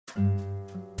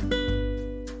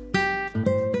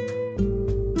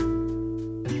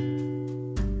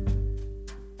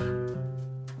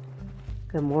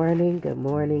Good morning, good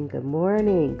morning, good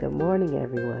morning, good morning,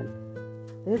 everyone.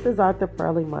 This is Arthur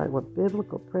Pearlie Martin with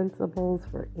Biblical Principles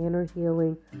for Inner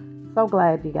Healing. So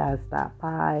glad you guys stopped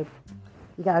by.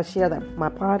 You guys share my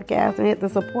podcast and hit the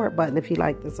support button if you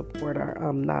like to support our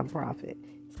nonprofit.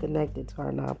 It's connected to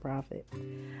our nonprofit.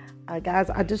 Guys,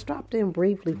 I just dropped in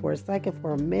briefly for a second,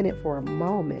 for a minute, for a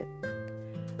moment,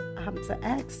 to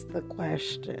ask the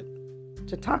question,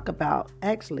 to talk about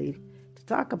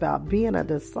being a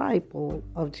disciple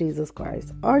of Jesus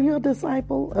Christ. Are you a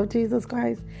disciple of Jesus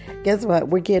Christ? Guess what?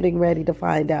 We're getting ready to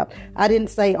find out. I didn't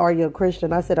say, are you a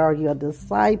Christian? I said, are you a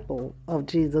disciple of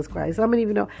Jesus Christ? How many of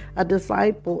you know a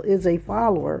disciple is a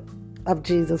follower of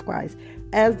Jesus Christ?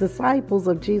 As disciples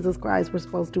of Jesus Christ, we're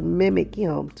supposed to mimic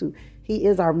him. He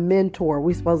is our mentor.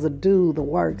 We're supposed to do the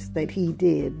works that he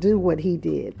did, do what he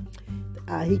did.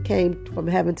 He came from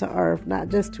heaven to earth, not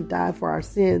just to die for our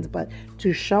sins, but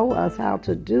to show us how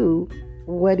to do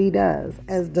what he does.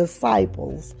 As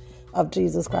disciples of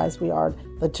Jesus Christ, we are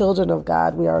the children of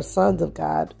God. We are sons of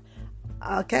God.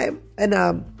 Okay.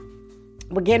 And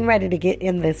we're getting ready to get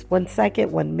in this 1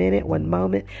 second, 1 minute, 1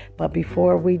 moment. But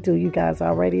before we do, you guys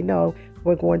already know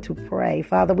we're going to pray.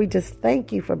 Father, we just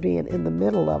thank you for being in the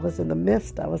middle of us, in the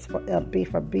midst of us,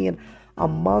 for being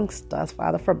amongst us,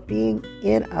 Father, for being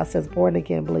in us as born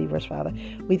again believers, Father.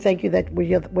 We thank you that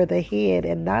we're the head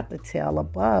and not the tail,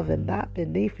 above and not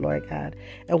beneath, Lord God.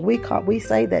 And we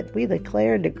say that we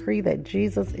declare and decree that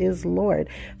Jesus is Lord.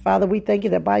 Father, we thank you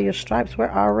that by your stripes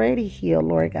we're already healed,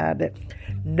 Lord God, that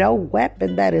no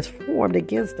weapon that is formed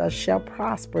against us shall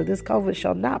prosper. This COVID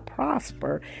shall not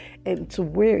prosper. And to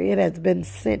where it has been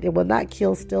sent, it will not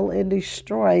kill, steal, and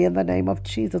destroy in the name of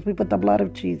Jesus. We put the blood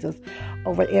of Jesus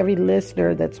over every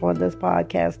listener that's on this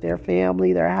podcast, their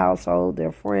family, their household,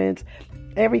 their friends,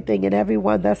 everything and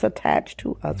everyone that's attached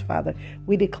to us, Father.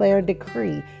 We declare and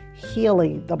decree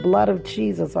healing. The blood of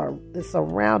Jesus is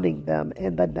surrounding them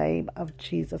in the name of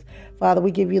Jesus. Father,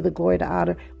 we give you the glory and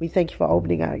honor. We thank you for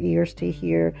opening our ears to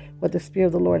hear what the Spirit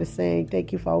of the Lord is saying.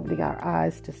 Thank you for opening our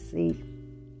eyes to see.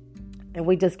 And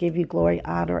we just give you glory,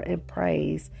 honor, and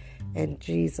praise. In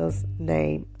Jesus'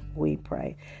 name we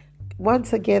pray.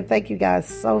 Once again, thank you guys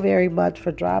so very much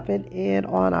for dropping in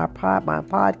on my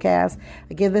podcast.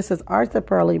 Again, this is Arthur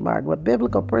Pearlie Martin with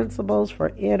Biblical Principles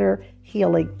for Inner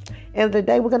Healing. And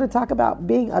today we're going to talk about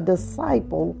being a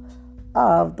disciple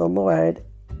of the Lord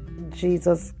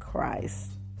Jesus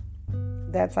Christ.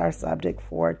 That's our subject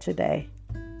for today.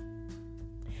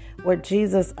 Where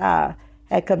Jesus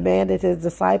had commanded his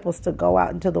disciples to go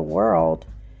out into the world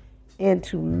and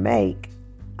to make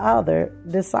other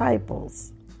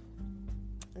disciples.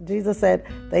 Jesus said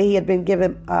that he had been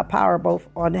given power both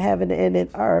on heaven and in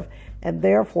earth, and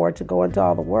therefore to go into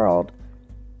all the world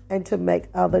and to make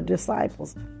other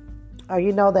disciples.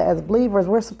 You know that as believers,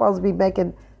 we're supposed to be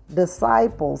making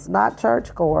disciples, not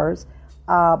churchgoers,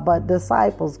 but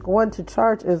disciples. Going to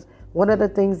church is one of the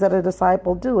things that a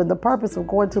disciple do. And the purpose of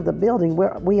going to the building,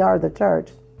 we are the church.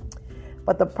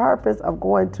 But the purpose of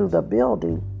going to the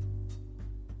building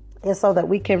is so that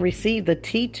we can receive the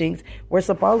teachings. We're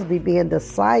supposed to be being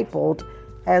discipled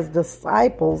as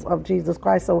disciples of Jesus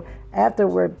Christ. So after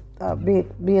we're being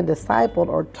discipled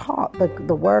or taught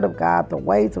the word of God, the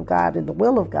ways of God, and the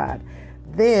will of God,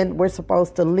 then we're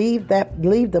supposed to leave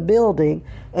the building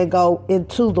and go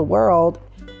into the world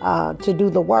to do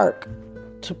the work,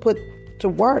 to put to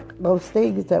work those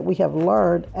things that we have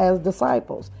learned as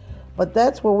disciples. But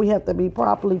that's where we have to be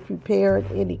properly prepared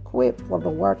and equipped for the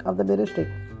work of the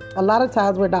ministry. A lot of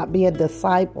times we're not being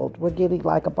discipled. We're getting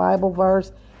like a Bible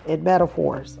verse and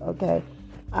metaphors, okay?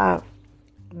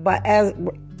 But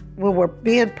when we're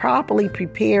being properly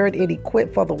prepared and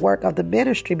equipped for the work of the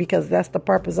ministry, because that's the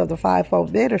purpose of the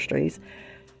fivefold ministries,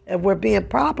 and we're being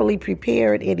properly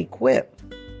prepared and equipped,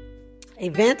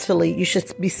 eventually you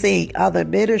should be seeing other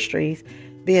ministries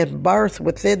being birthed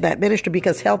within that ministry,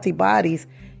 because healthy bodies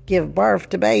give birth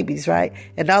to babies, right?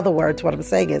 In other words, what I'm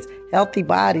saying is healthy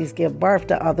bodies give birth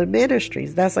to other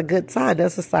ministries. That's a good sign.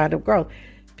 That's a sign of growth.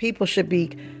 People should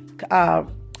be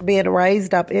being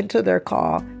raised up into their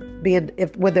call,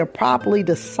 when they're properly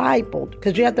discipled,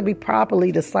 because you have to be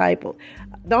properly discipled.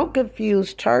 Don't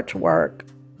confuse church work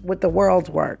with the world's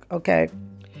work, okay?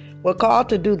 We're called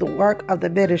to do the work of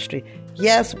the ministry.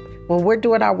 Yes, when we're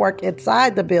doing our work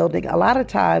inside the building, a lot of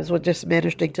times we're just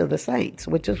ministering to the saints,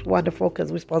 which is wonderful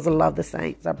because we're supposed to love the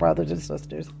saints, our brothers and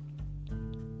sisters.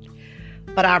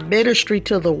 But our ministry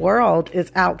to the world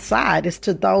is outside. It's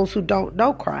to those who don't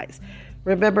know Christ.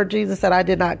 Remember, Jesus said, I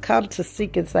did not come to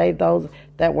seek and save those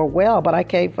that were well, but I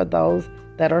came for those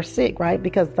that are sick, right?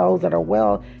 Because those that are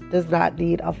well does not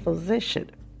need a physician.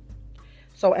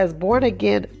 So as born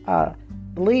again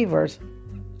believers,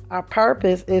 our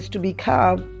purpose is to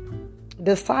become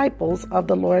disciples of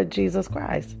the Lord Jesus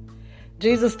Christ.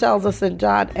 Jesus tells us in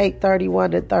John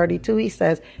 8:31-32, he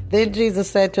says, "Then Jesus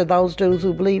said to those Jews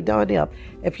who believed on him,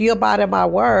 'If you abide in my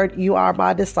word, you are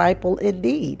my disciple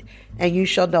indeed, and you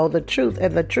shall know the truth,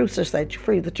 and the truth shall set you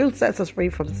free.'" The truth sets us free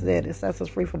from sin. It sets us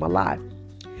free from a lie.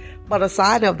 But a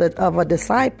sign of a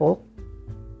disciple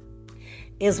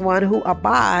is one who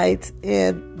abides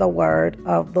in the word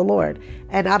of the Lord.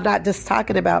 And I'm not just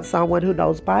talking about someone who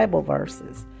knows Bible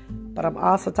verses, but I'm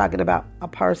also talking about a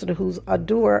person who's a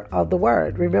doer of the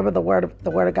word. Remember, the word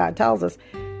of God tells us,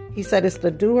 he said it's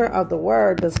the doer of the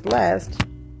word that's blessed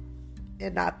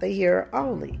and not the hearer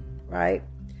only, right?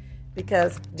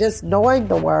 Because just knowing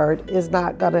the word is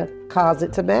not going to cause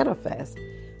it to manifest.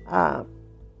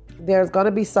 There's going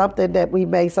to be something that we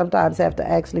may sometimes have to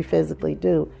actually physically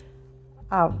do.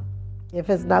 If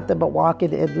it's nothing but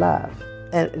walking in love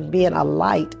and being a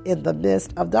light in the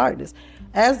midst of darkness.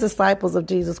 As disciples of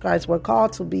Jesus Christ, we're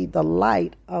called to be the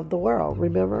light of the world.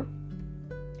 Remember?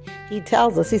 He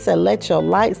tells us, he said, "Let your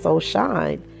light so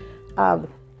shine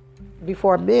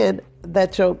before men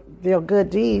that your good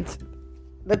deeds,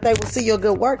 that they will see your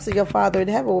good works, and your Father in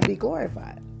heaven will be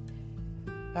glorified."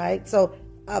 Right? So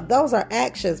those are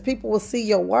actions. People will see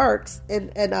your works and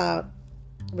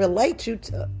relate you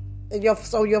to,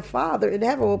 so your Father in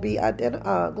heaven will be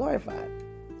glorified.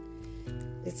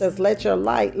 It says, "Let your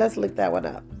light," let's look that one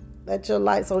up. "Let your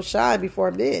light so shine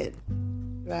before men,"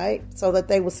 right? "So that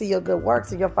they will see your good works,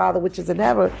 and your Father which is in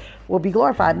heaven will be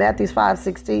glorified." Matthew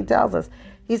 5:16 tells us.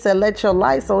 He said, "Let your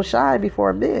light so shine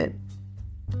before men."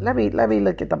 Let me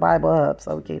look at the Bible Hub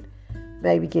so we can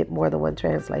maybe get more than one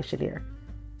translation here.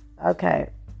 Okay.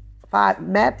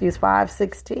 Matthew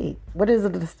 5:16. What is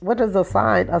a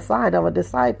sign of a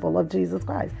disciple of Jesus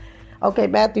Christ? Okay,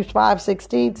 Matthew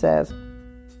 5:16 says,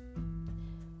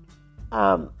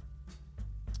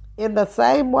 "In the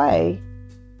same way,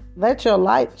 let your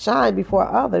light shine before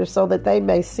others so that they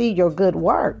may see your good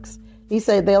works." He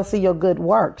said they'll see your good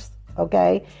works,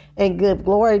 okay? "And give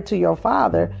glory to your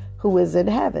Father who is in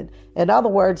heaven." In other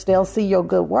words, they'll see your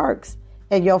good works.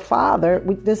 And your Father,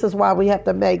 this is why we have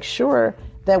to make sure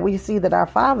that we see that our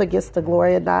Father gets the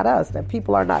glory and not us. That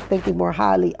people are not thinking more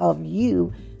highly of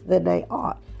you than they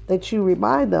ought. That you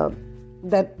remind them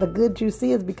that the good you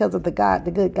see is because of the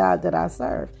good God that I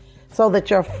serve. So that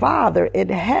your Father in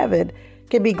heaven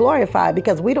can be glorified,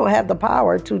 because we don't have the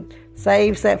power to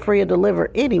save, set free, and deliver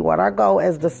anyone. Our goal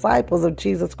as disciples of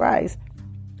Jesus Christ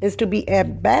is to be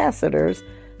ambassadors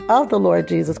of the Lord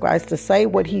Jesus Christ, to say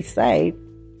what he say,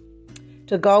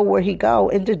 to go where he go,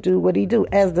 and to do what he do.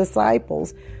 As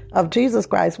disciples of Jesus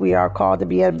Christ, we are called to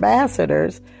be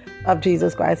ambassadors of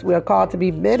Jesus Christ. We are called to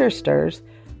be ministers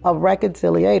of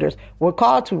reconciliators. We're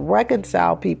called to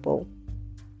reconcile people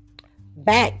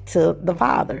back to the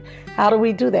Father. How do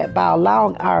we do that? By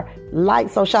allowing our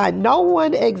light so shine. No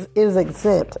one is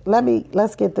exempt.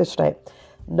 Let's get this straight.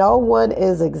 No one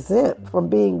is exempt from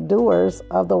being doers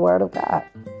of the word of God.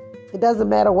 It doesn't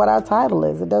matter what our title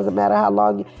is. It doesn't matter how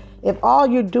long. If all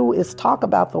you do is talk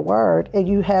about the word and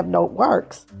you have no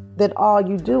works, then all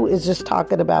you do is just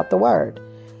talking about the word.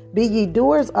 Be ye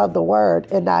doers of the word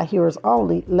and not hearers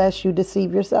only, lest you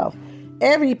deceive yourself.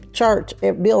 Every church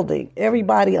and building,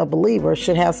 everybody a believer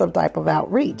should have some type of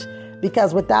outreach,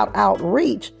 because without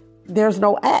outreach, there's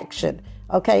no action.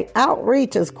 Okay,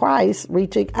 outreach is Christ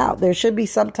reaching out. There should be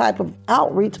some type of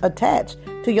outreach attached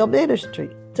to your ministry,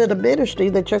 to the ministry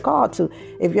that you're called to.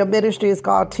 If your ministry is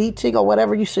called teaching or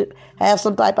whatever, you should have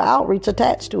some type of outreach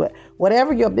attached to it.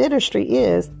 Whatever your ministry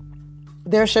is,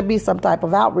 there should be some type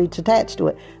of outreach attached to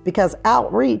it, because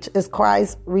outreach is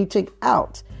Christ reaching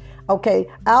out. Okay,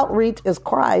 outreach is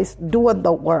Christ doing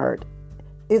the word.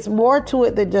 It's more to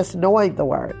it than just knowing the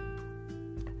word.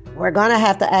 We're going to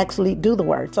have to actually do the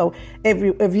word. So if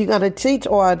you're going to teach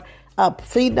on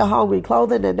feeding the hungry,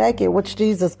 clothing the naked, which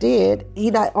Jesus did,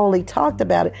 he not only talked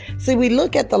about it. See, we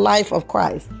look at the life of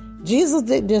Christ. Jesus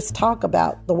didn't just talk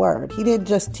about the word. He didn't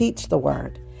just teach the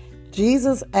word.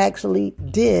 Jesus actually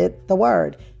did the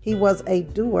word. He was a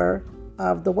doer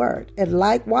of the word. And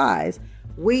likewise,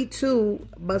 we too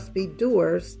must be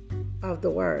doers of the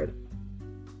word,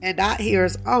 and not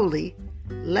hearers only,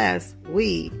 lest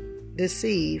we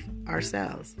deceive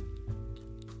ourselves.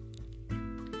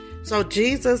 So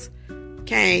Jesus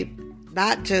came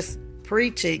not just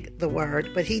preaching the word,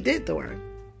 but he did the word.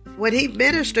 When he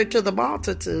ministered to the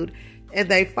multitude and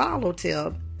they followed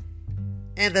him,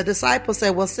 and the disciples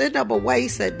said, "Well, send them away." He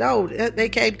said, "No, they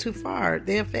came too far.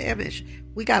 They're famished.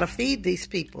 We got to feed these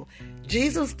people."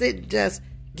 Jesus didn't just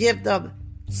give them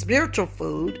spiritual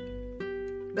food,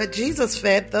 but Jesus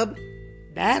fed them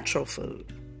natural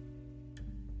food.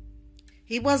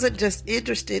 He wasn't just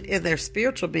interested in their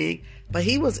spiritual being, but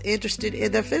he was interested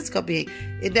in their physical being.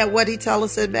 Isn't that what he tells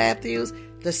us in Matthew?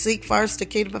 To seek first the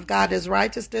kingdom of God and his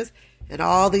righteousness, and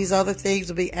all these other things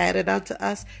will be added unto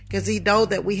us. Because he knows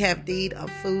that we have need of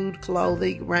food,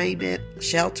 clothing, raiment,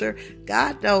 shelter.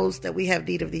 God knows that we have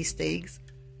need of these things.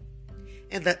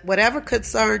 And that whatever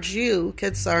concerns you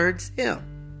concerns him.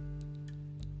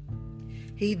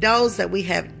 He knows that we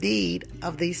have need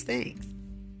of these things.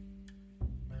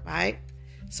 Right?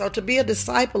 So to be a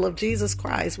disciple of Jesus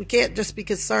Christ, we can't just be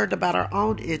concerned about our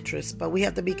own interests, but we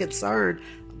have to be concerned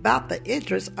about the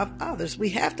interests of others. We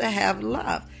have to have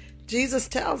love. Jesus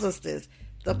tells us this.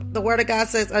 The Word of God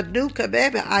says, a new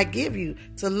commandment I give you,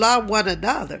 to love one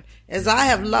another. As I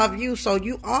have loved you, so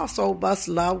you also must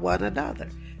love one another.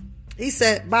 He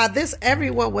said, by this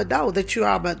everyone will know that you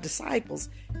are my disciples,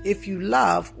 if you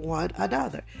love one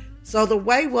another. So the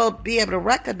way we'll be able to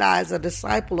recognize a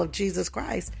disciple of Jesus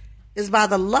Christ is by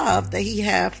the love that he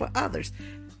has for others.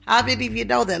 How many of you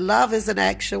know that love is an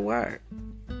action word?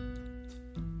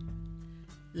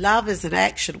 Love is an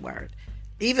action word.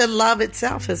 Even love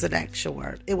itself is an action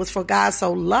word. It was for God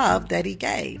so loved that he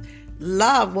gave.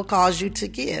 Love will cause you to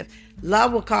give.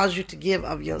 Love will cause you to give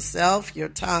of yourself, your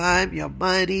time, your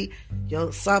money,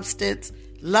 your substance.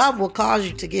 Love will cause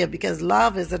you to give because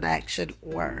love is an action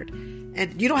word.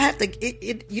 And you don't have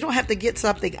to you don't have to get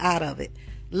something out of it.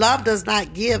 Love does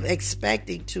not give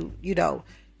expecting to,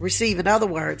 receive. In other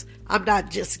words, I'm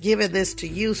not just giving this to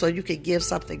you so you can give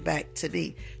something back to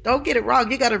me. Don't get it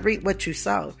wrong. You got to reap what you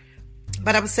sow.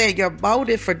 But I'm saying your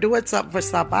motive for doing something for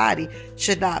somebody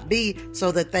should not be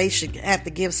so that they should have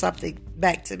to give something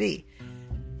back to me.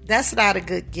 That's not a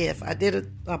good gift. I did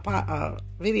a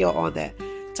video on that.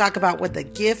 Talk about when the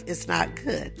gift is not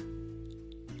good.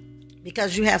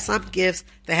 Because you have some gifts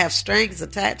that have strings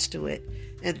attached to it.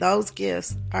 And those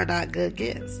gifts are not good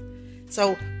gifts.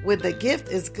 So when the gift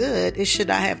is good, it should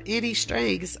not have any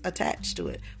strings attached to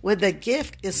it. When the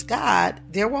gift is God,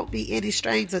 there won't be any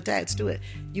strings attached to it.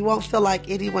 You won't feel like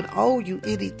anyone owe you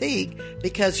anything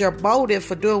because your motive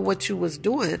for doing what you was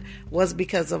doing was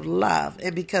because of love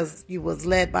and because you was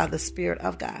led by the Spirit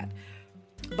of God.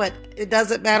 But it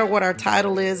doesn't matter what our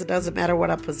title is. It doesn't matter what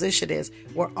our position is.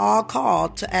 We're all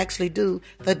called to actually do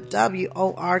the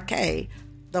WORK,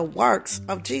 the works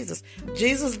of Jesus.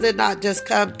 Jesus did not just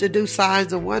come to do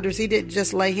signs and wonders. He didn't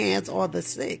just lay hands on the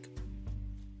sick.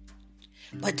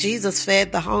 But Jesus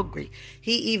fed the hungry.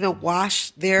 He even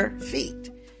washed their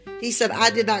feet. He said, I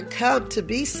did not come to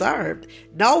be served.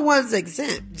 No one's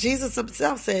exempt. Jesus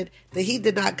himself said that he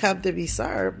did not come to be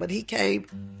served, but he came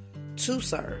to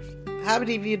serve. How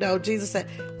many of you know Jesus said,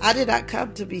 I did not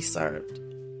come to be served,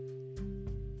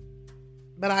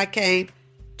 but I came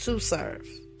to serve.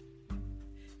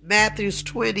 Matthew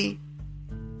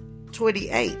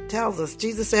 20:28 tells us,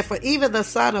 Jesus said, for even the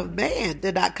Son of Man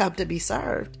did not come to be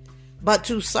served, but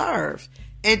to serve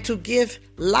and to give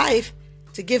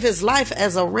his life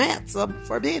as a ransom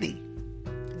for many.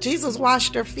 Jesus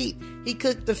washed their feet. He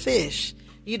cooked the fish.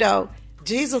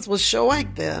 Jesus was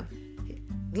showing them,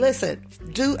 listen,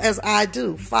 do as I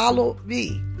do. Follow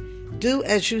me. Do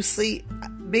as you see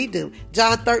me do.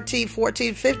 John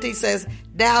 13:14-15 says,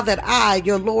 now that I,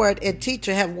 your Lord and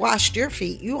teacher, have washed your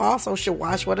feet, you also should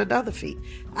wash one another's feet.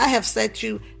 I have set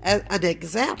you as an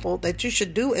example that you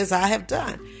should do as I have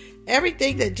done.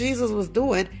 Everything that Jesus was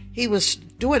doing, he was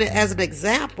doing it as an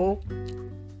example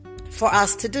for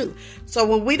us to do. So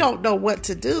when we don't know what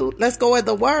to do, let's go in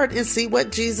the Word and see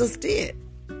what Jesus did.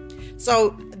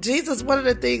 So Jesus, one of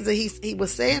the things that he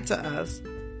was saying to us,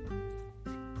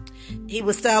 he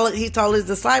told his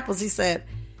disciples, he said,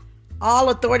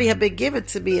 all authority have been given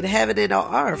to me in heaven and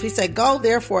on earth. He said, go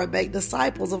therefore and make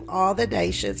disciples of all the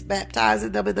nations,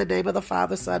 baptizing them in the name of the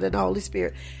Father, Son, and the Holy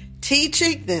Spirit,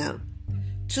 teaching them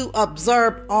to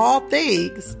observe all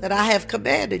things that I have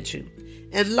commanded you.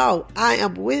 And lo, I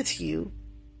am with you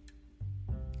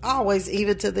always,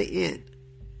 even to the end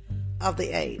of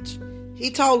the age. He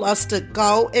told us to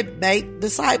go and make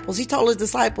disciples. He told his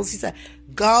disciples, he said,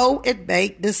 go and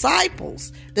make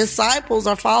disciples. Disciples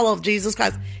are followers of Jesus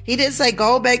Christ. He didn't say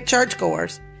go make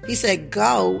churchgoers. He said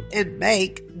go and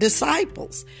make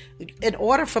disciples. In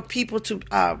order for people to,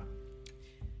 I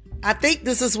think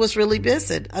this is what's really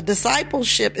missing. A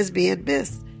discipleship is being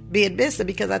missed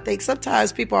because I think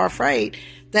sometimes people are afraid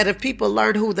that if people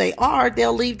learn who they are,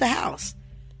 they'll leave the house.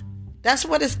 That's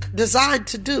what it's designed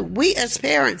to do. We as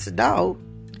parents know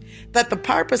that the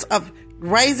purpose of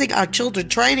raising our children,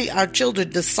 training our children,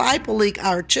 discipling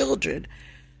our children,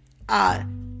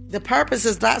 the purpose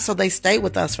is not so they stay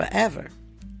with us forever,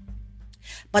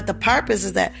 But the purpose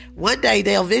is that one day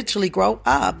they'll eventually grow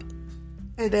up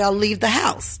and they'll leave the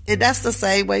house. And that's the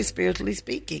same way spiritually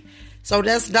speaking. So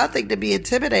there's nothing to be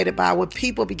intimidated by when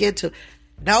people begin to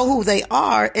know who they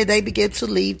are and they begin to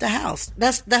leave the house.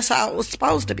 That's how it was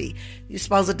supposed to be. You're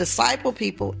supposed to disciple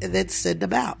people and then send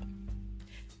them out.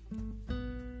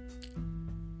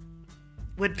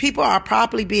 When people are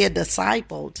properly being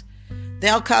discipled,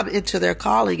 they'll come into their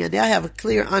calling and they'll have a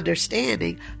clear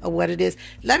understanding of what it is.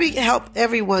 Let me help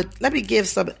everyone. Let me give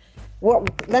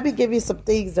you some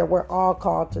things that we're all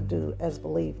called to do as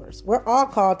believers. We're all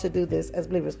called to do this as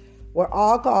believers. We're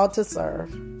all called to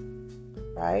serve,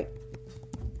 right?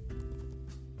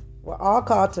 We're all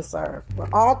called to serve.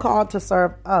 We're all called to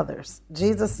serve others.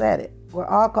 Jesus said it. We're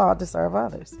all called to serve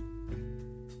others.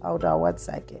 Hold on one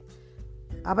second.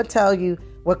 I'm going to tell you,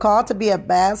 we're called to be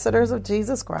ambassadors of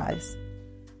Jesus Christ.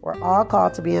 We're all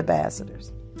called to be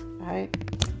ambassadors, right?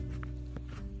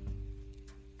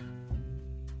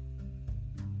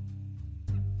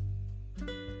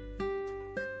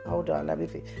 Hold on, let me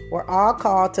feed. We're all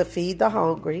called to feed the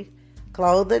hungry,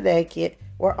 clothe the naked.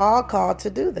 We're all called to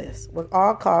do this. We're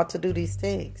all called to do these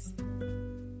things,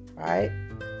 right?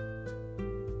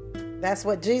 That's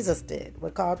what Jesus did.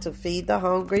 We're called to feed the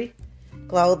hungry,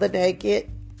 clothe the naked,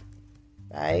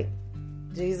 right?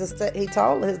 Jesus said, he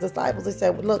told his disciples, he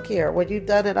said, look here, when you've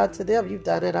done it unto them, you've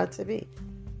done it unto me.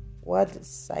 1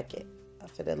 second. I'm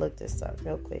finna look this up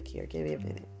real quick here. Give me a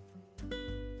minute.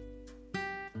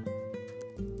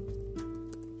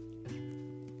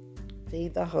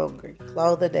 Feed the hungry,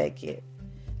 clothe the naked.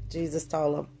 Jesus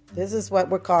told them, this is what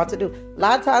we're called to do. A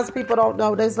lot of times people don't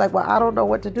know. They're like, well, I don't know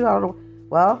what to do. I don't know.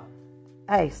 Well,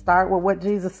 hey, start with what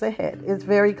Jesus said. It's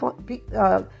very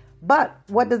but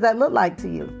what does that look like to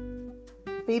you?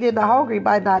 Feeding the hungry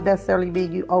might not necessarily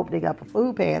mean you opening up a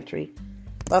food pantry,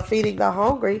 but feeding the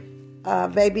hungry,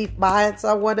 maybe buying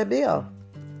someone a meal,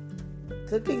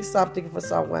 cooking something for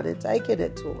someone and taking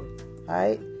it to them,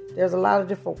 right? There's a lot of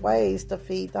different ways to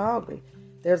feed the hungry.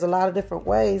 There's a lot of different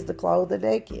ways to clothe the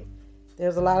naked.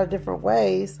 There's a lot of different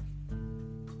ways.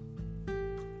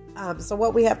 So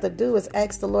what we have to do is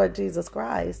ask the Lord Jesus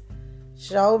Christ,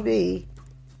 show me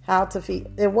how to feed.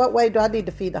 In what way do I need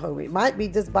to feed the hungry? It might be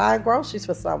just buying groceries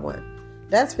for someone.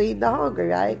 That's feeding the hungry,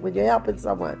 right? When you're helping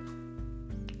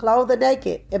someone. Clothe the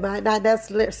naked. It might not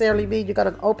necessarily mean you're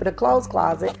going to open a clothes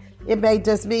closet. It may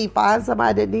just mean find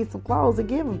somebody that needs some clothes and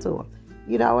give them to them.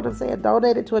 You know what I'm saying?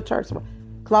 Donate it to a church.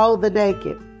 Clothe the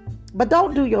naked. But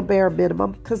don't do your bare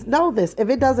minimum, because know this, if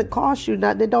it doesn't cost you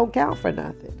nothing, it don't count for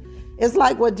nothing. It's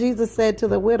like what Jesus said to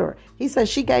the widower. He said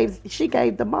she gave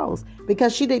the most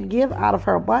because she didn't give out of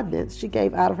her abundance. She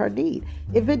gave out of her need.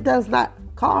 If it does not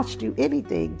cost you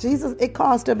anything, Jesus, it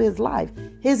cost him his life.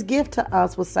 His gift to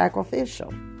us was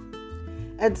sacrificial.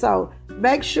 And so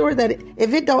make sure that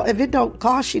if it don't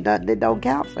cost you nothing, it don't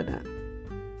count for nothing.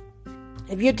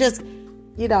 If you're just,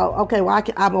 okay, well,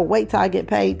 I'm going to wait till I get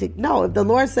paid. No, if the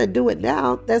Lord said do it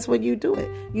now, that's when you do it.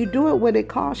 You do it when it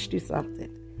costs you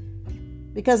something.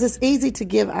 Because it's easy to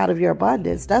give out of your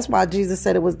abundance. That's why Jesus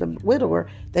said it was the widower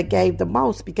that gave the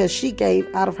most, because she gave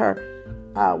out of her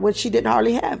when she didn't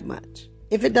hardly have much.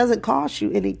 If it doesn't cost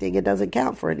you anything, it doesn't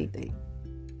count for anything.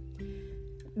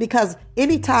 Because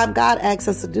anytime God asks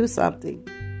us to do something,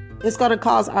 it's going to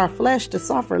cause our flesh to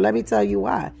suffer. Let me tell you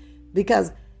why.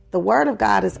 Because the word of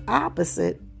God is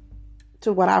opposite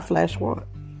to what our flesh wants.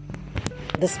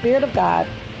 The Spirit of God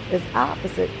is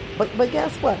opposite. But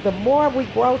guess what? The more we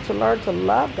grow to learn to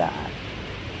love God,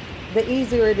 the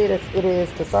easier it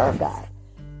is to serve God.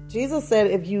 Jesus said,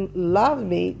 if you love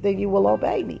me, then you will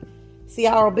obey me. See,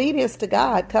 our obedience to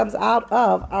God comes out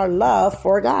of our love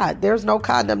for God. There's no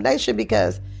condemnation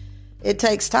because it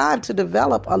takes time to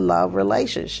develop a love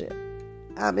relationship.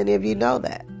 How many of you know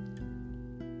that?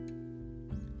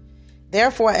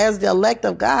 Therefore, as the elect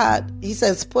of God, he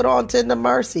says, put on tender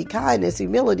mercy, kindness,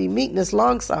 humility, meekness,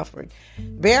 long-suffering,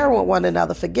 bearing with one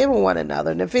another, forgiving one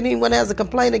another. And if anyone has a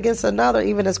complaint against another,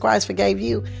 even as Christ forgave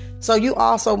you, so you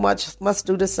also must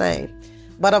do the same.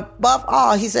 But above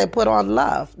all, he said, put on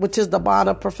love, which is the bond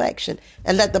of perfection.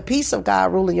 And let the peace of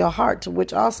God rule in your heart, to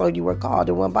which also you were called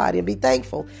in one body. And be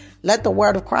thankful. Let the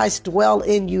word of Christ dwell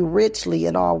in you richly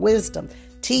in all wisdom,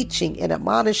 teaching and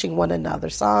admonishing one another,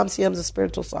 psalms, hymns, and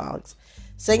spiritual songs,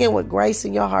 singing with grace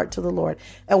in your heart to the Lord.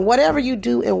 And whatever you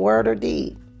do in word or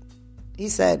deed, he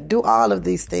said, do all of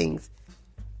these things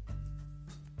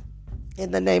in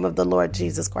the name of the Lord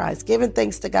Jesus Christ, giving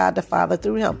thanks to God the Father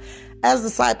through him. As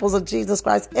disciples of Jesus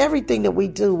Christ, everything that we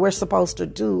do, we're supposed to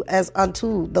do as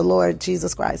unto the Lord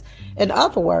Jesus Christ. In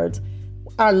other words,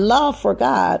 our love for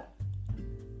God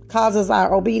causes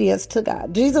our obedience to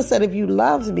God. Jesus said, if you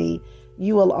love me,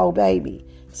 you will obey me.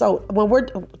 So when we're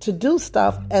to do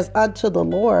stuff as unto the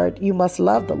Lord, you must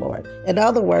love the Lord. In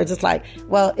other words, it's like,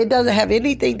 well, it doesn't have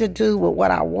anything to do with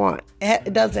what I want.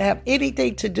 It doesn't have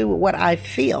anything to do with what I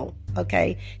feel.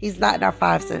 Okay. He's not in our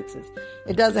five senses.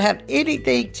 It doesn't have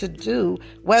anything to do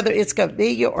whether it's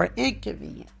convenient or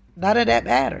inconvenient. None of that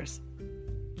matters.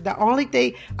 The only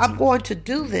thing, I'm going to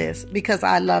do this because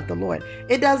I love the Lord.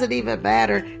 It doesn't even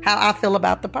matter how I feel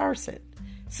about the person.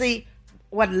 See,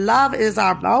 when love is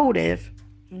our motive,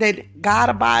 then God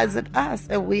abides in us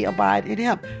and we abide in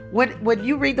him. When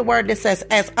you read the word that says,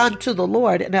 as unto the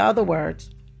Lord, in other words,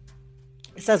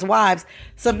 it says, wives,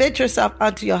 submit yourself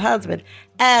unto your husband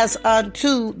as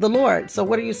unto the Lord. So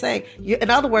what are you saying? In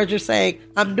other words, you're saying,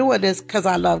 I'm doing this because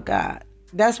I love God.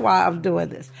 That's why I'm doing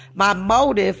this. My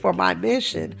motive for my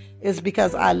mission is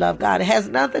because I love God. It has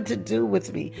nothing to do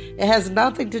with me. It has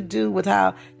nothing to do with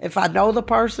if I know the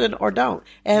person or don't.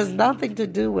 It has nothing to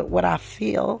do with what I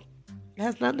feel. It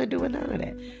has nothing to do with none of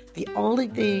that. The only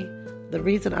thing, the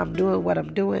reason I'm doing what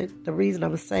I'm doing, the reason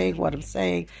I'm saying what I'm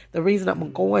saying, the reason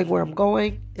I'm going where I'm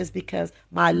going is because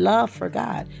my love for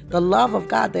God, the love of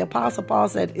God. The Apostle Paul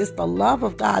said, it's the love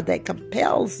of God that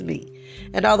compels me.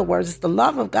 In other words, it's the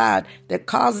love of God that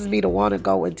causes me to want to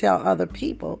go and tell other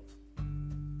people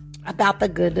about the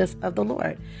goodness of the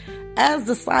Lord. As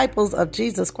disciples of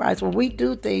Jesus Christ, when we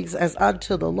do things as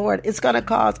unto the Lord, it's going to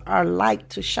cause our light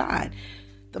to shine.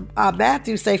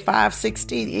 Matthew say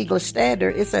 5:16 English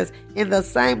Standard, it says, in the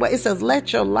same way, it says,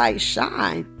 let your light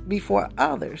shine before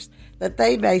others, that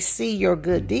they may see your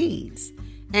good deeds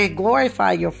and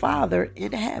glorify your Father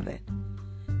in heaven.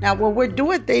 Now, when we're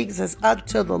doing things as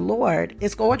unto the Lord,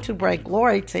 it's going to bring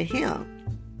glory to him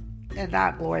and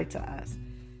not glory to us.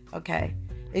 Okay?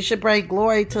 It should bring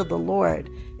glory to the Lord.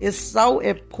 It's so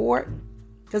important.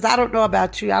 Because I don't know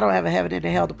about you. I don't have a heaven and a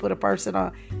hell to put a person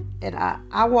on. And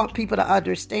I want people to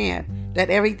understand that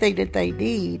everything that they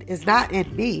need is not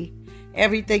in me.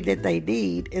 Everything that they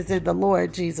need is in the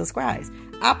Lord Jesus Christ.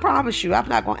 I promise you, I'm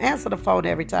not going to answer the phone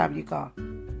every time you call.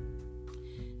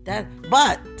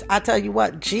 But I tell you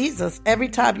what, Jesus, every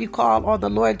time you call on the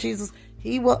Lord Jesus,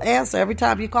 he will answer. Every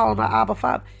time you call on the Abba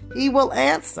Father, he will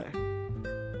answer.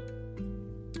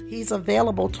 He's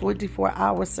available 24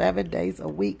 hours, 7 days a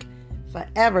week,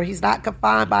 forever. He's not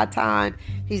confined by time.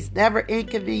 He's never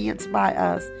inconvenienced by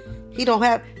us.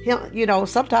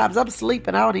 Sometimes I'm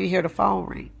sleeping, I don't even hear the phone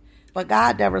ring. But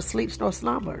God never sleeps nor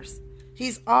slumbers.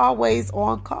 He's always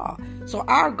on call. So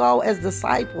our goal as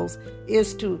disciples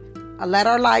is to let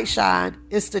our light shine,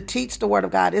 is to teach the word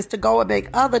of God, is to go and make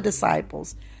other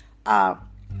disciples, not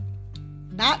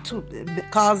to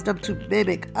cause them to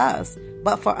mimic us,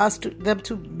 but for them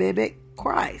to mimic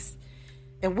Christ.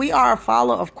 If we are a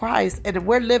follower of Christ and if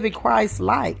we're living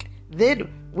Christ-like,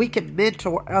 then we can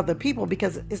mentor other people,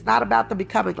 because it's not about them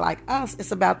becoming like us,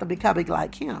 it's about them becoming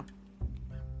like him.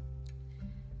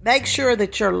 Make sure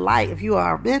that your life, if you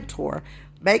are a mentor,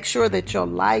 make sure that your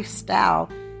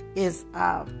lifestyle is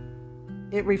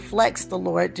it reflects the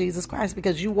Lord Jesus Christ,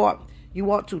 because you want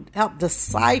to help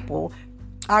disciple.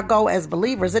 Our goal as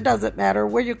believers, it doesn't matter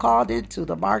where you're called into,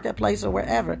 the marketplace or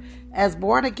wherever. As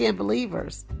born again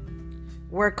believers,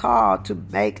 we're called to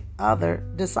make other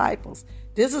disciples.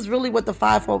 This is really what the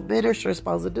fivefold ministry is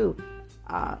supposed to do.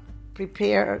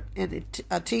 Prepare and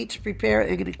teach, prepare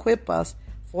and equip us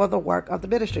for the work of the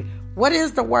ministry. What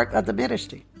is the work of the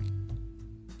ministry?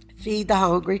 Feed the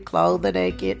hungry, clothe the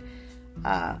naked,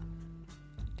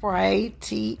 pray,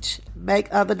 teach, make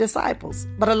other disciples.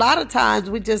 But a lot of times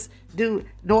we just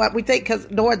we think because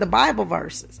knowing the Bible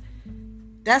verses,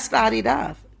 that's not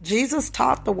enough. Jesus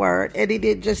taught the word, and he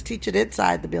didn't just teach it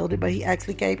inside the building, but he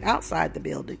actually came outside the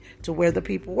building to where the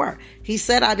people were. He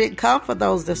said, I didn't come for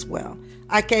those that's well.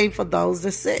 I came for those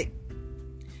that's sick.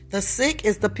 The sick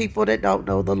is the people that don't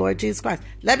know the Lord Jesus Christ.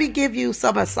 Let me give you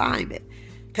some assignment,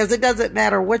 because it doesn't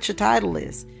matter what your title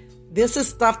is. This is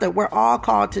stuff that we're all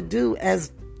called to do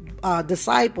as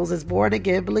disciples, as born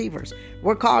again believers.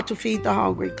 We're called to feed the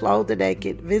hungry, clothe the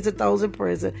naked, visit those in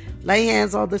prison, lay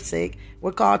hands on the sick.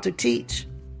 We're called to teach,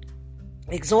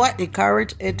 exhort,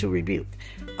 encourage, and to rebuke.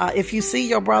 If you see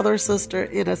your brother or sister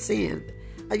in a sin,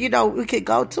 we can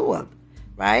go to him,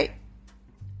 right?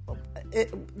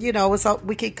 So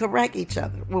we can correct each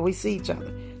other when we see each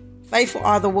other. Faithful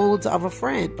are the wounds of a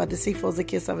friend, but deceitful is the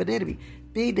kiss of an enemy.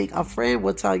 Meaning, a friend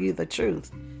will tell you the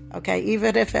truth. Okay,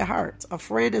 even if it hurts, a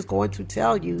friend is going to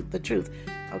tell you the truth.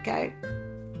 Okay,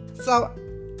 so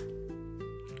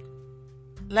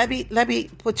let me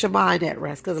put your mind at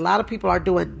rest, because a lot of people are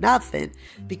doing nothing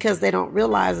because they don't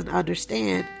realize and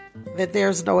understand that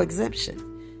there's no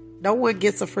exemption. No one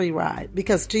gets a free ride,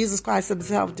 because Jesus Christ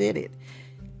himself did it.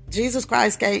 Jesus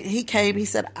Christ came. He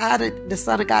said, the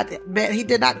Son of God, man, he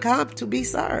did not come to be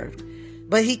served,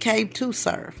 but he came to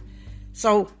serve.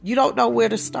 So you don't know where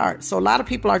to start. So a lot of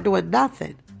people are doing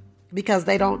nothing because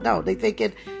they don't know. They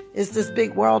thinking it's this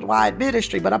big worldwide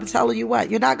ministry. But I'm telling you what,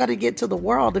 you're not going to get to the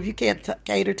world if you can't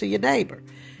cater to your neighbor.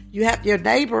 Your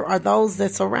neighbor are those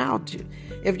that surround you.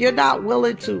 If you're not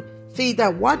willing to feed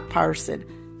that one person,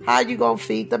 how are you going to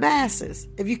feed the masses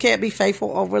if you can't be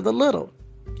faithful over the little?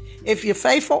 If you're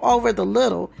faithful over the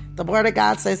little, the word of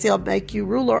God says he'll make you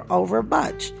ruler over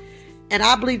much. And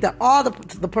I believe that all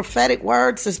the prophetic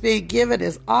words that's being given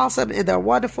is awesome and they're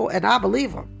wonderful, and I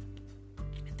believe them.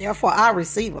 Therefore, I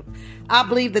receive them. I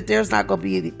believe that there's not going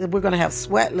to be we're going to have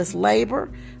sweatless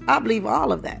labor. I believe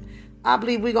all of that. I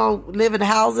believe we're going to live in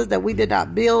houses that we did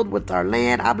not build with our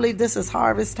land. I believe this is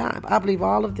harvest time. I believe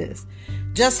all of this.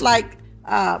 Just like,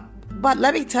 but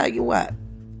let me tell you what.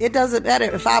 It doesn't matter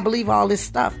if I believe all this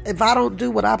stuff. If I don't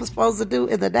do what I'm supposed to do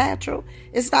in the natural,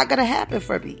 it's not going to happen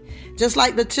for me. Just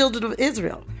like the children of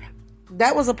Israel.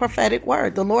 That was a prophetic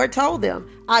word. The Lord told them,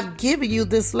 I've given you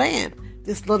this land.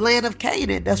 This is the land of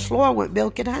Canaan that's flowing with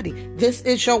milk and honey. This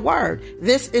is your word.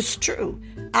 This is true.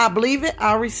 I believe it.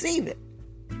 I receive it.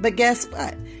 But guess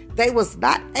what? They was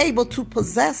not able to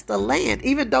possess the land,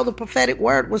 even though the prophetic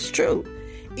word was true.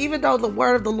 Even though the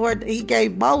word of the Lord he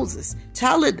gave Moses,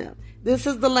 telling them, this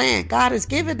is the land. God has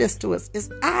given this to us.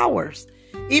 It's ours.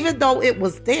 Even though it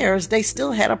was theirs, they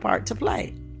still had a part to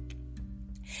play.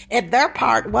 And their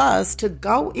part was to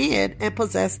go in and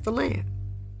possess the land.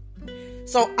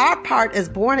 So our part as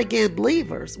born again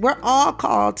believers, we're all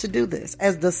called to do this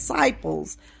as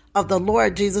disciples of the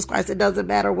Lord Jesus Christ. It doesn't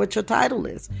matter what your title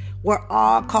is. We're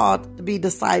all called to be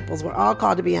disciples. We're all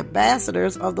called to be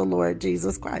ambassadors of the Lord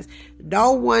Jesus Christ.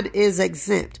 No one is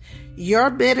exempt. Your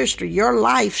ministry, your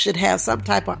life should have some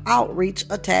type of outreach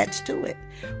attached to it.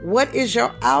 What is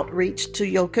your outreach to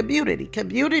your community?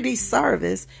 Community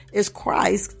service is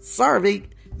Christ serving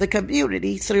the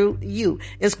community through you.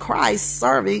 Is Christ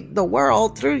serving the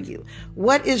world through you?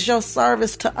 What is your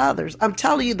service to others? I'm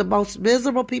telling you, the most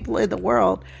miserable people in the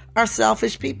world are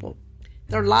selfish people.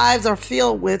 Their lives are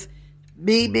filled with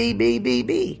me, me, me, me,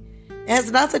 me. It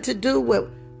has nothing to do with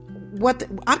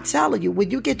I'm telling you,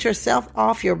 when you get yourself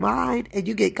off your mind and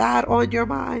you get God on your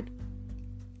mind,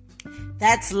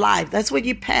 that's life. That's when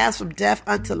you pass from death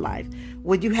unto life.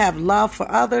 When you have love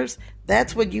for others,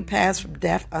 that's when you pass from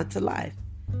death unto life.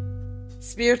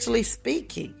 Spiritually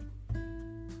speaking,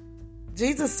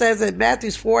 Jesus says in Matthew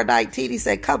 4:19, he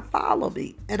said, come follow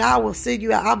me and I will send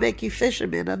you out. I'll make you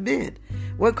fishermen of men.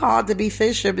 We're called to be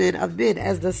fishermen of men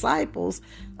as disciples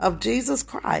of Jesus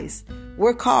Christ.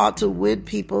 We're called to win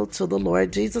people to the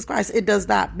Lord Jesus Christ. It does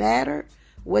not matter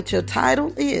what your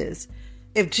title is.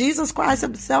 If Jesus Christ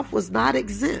himself was not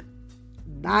exempt,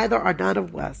 neither are none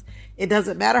of us. It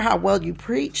doesn't matter how well you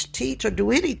preach, teach, or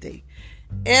do anything.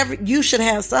 You should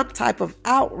have some type of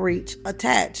outreach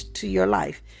attached to your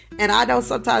life. And I know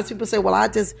sometimes people say, well,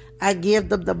 I give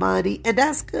them the money, and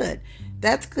that's good.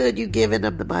 That's good. You giving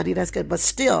them the money. That's good. But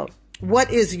still,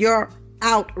 what is your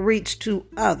outreach to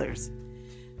others?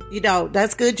 You know,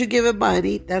 that's good. You giving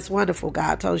money. That's wonderful.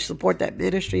 God told you to support that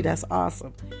ministry. That's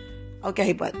awesome.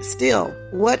 Okay. But still,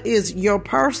 what is your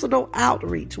personal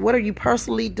outreach? What are you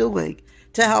personally doing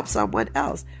to help someone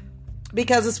else?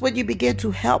 Because it's when you begin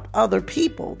to help other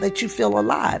people that you feel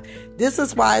alive. This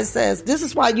is why it says, this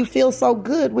is why you feel so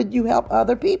good when you help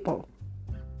other people.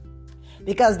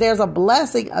 Because there's a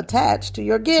blessing attached to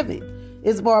your giving.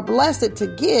 It's more blessed to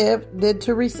give than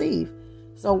to receive.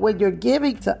 So when you're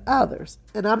giving to others,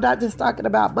 and I'm not just talking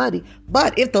about money,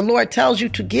 but if the Lord tells you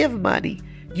to give money,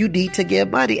 you need to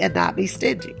give money and not be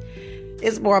stingy.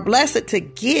 It's more blessed to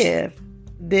give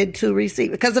than to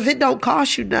receive. Because if it don't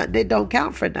cost you nothing, it don't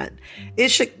count for nothing. It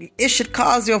should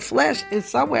cause your flesh in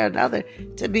some way or another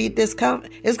to be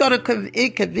discomfort. It's going to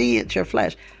inconvenience your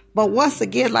flesh. But once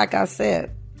again, like I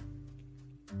said,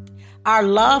 our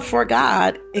love for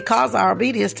God, it calls our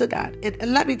obedience to God.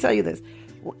 And let me tell you this,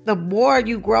 the more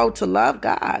you grow to love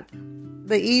God,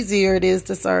 the easier it is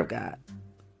to serve God.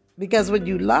 Because when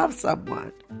you love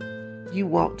someone, you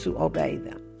want to obey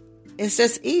them. It's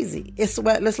just easy. It's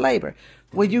sweatless labor.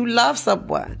 When you love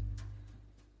someone,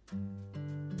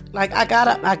 like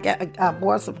I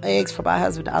bought some eggs for my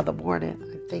husband the other morning,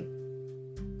 I think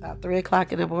about 3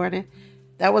 o'clock in the morning.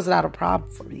 That was not a problem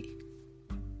for me.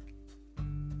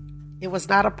 It was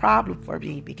not a problem for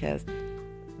me because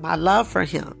my love for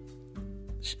him,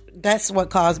 that's what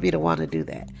caused me to want to do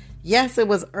that. Yes, it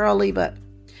was early, but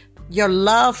your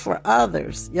love for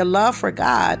others, your love for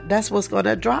God, that's what's going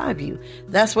to drive you.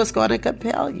 That's what's going to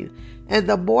compel you. And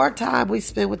the more time we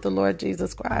spend with the Lord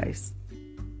Jesus Christ,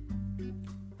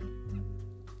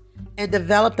 and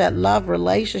develop that love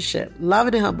relationship,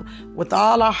 loving Him with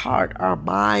all our heart, our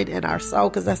mind, and our soul,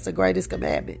 because that's the greatest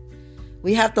commandment.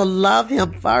 We have to love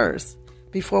Him first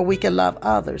before we can love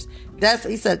others.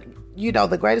 He said,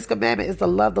 the greatest commandment is to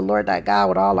love the Lord thy God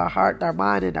with all our heart, our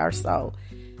mind, and our soul.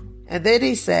 And then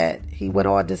he went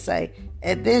on to say,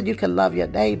 and then you can love your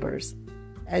neighbors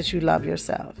as you love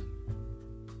yourself.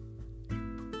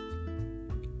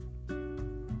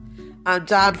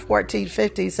 John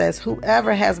 14:15 says,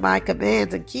 whoever has my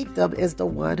commands and keep them is the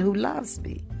one who loves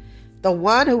me. The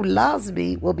one who loves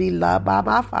me will be loved by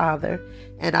my Father,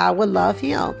 and I will love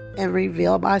him and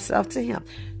reveal myself to him.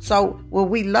 So when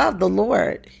we love the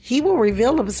Lord, He will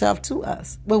reveal Himself to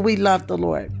us. When we love the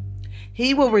Lord,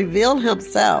 He will reveal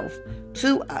Himself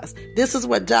to us. This is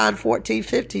what John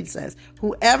 14:15 says.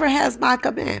 Whoever has my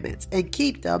commandments and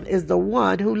keep them is the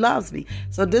one who loves me.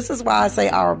 So this is why I say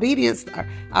our obedience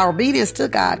to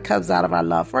God comes out of our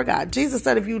love for God. Jesus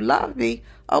said, if you love me,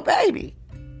 obey me,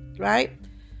 right?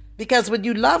 Because when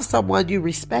you love someone, you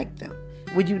respect them.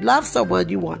 When you love someone,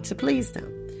 you want to please them.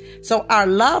 So our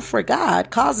love for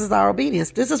God causes our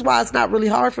obedience. This is why it's not really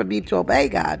hard for me to obey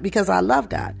God, because I love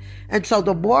God. And so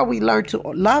the more we learn to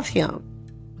love Him,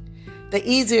 the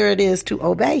easier it is to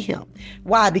obey Him.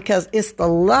 Why? Because it's the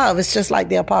love. It's just like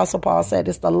the Apostle Paul said,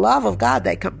 it's the love of God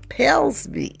that compels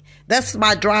me. That's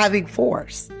my driving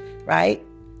force, right?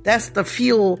 That's the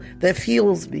fuel that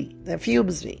fuels me, that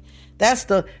fumes me. That's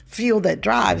the fuel that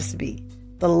drives me,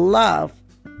 the love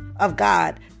of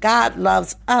God. God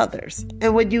loves others.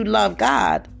 And when you love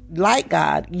God, like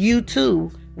God, you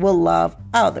too will love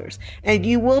others. And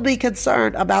you will be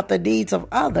concerned about the needs of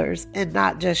others and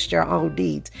not just your own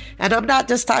needs. And I'm not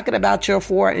just talking about your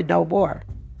four and no more,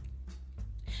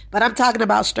 but I'm talking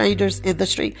about strangers in the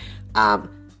street.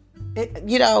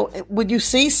 When you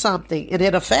see something and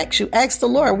it affects you, ask the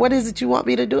Lord, what is it you want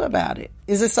me to do about it?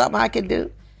 Is it something I can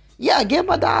do? Yeah, give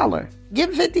him $1.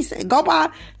 Give him 50 cents. Go by,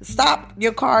 stop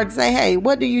your car and say, hey,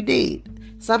 what do you need?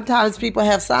 Sometimes people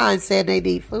have signs saying they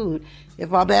need food.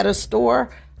 If I'm at a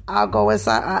store, I'll go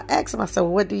inside. I ask them, I say,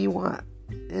 well, what do you want?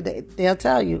 And they'll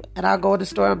tell you. And I'll go in the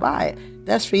store and buy it.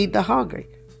 That's feed the hungry.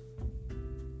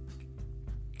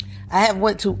 I have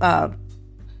went to,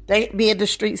 they be in the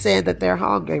street saying that they're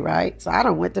hungry, right? So I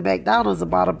done went to McDonald's and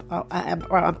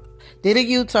bought did a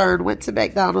U-turn, went to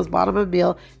McDonald's, bought them a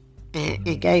meal,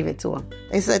 and gave it to them.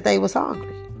 They said they was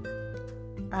hungry,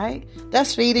 right?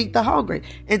 That's feeding the hungry.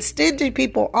 And stingy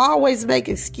people always make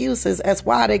excuses as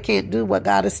why they can't do what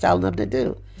God is telling them to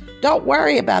do. Don't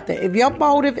worry about that. If your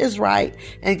motive is right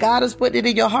and God is putting it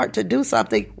in your heart to do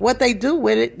something, what they do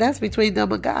with it, that's between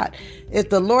them and God. If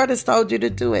the Lord has told you to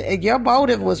do it and your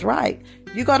motive was right,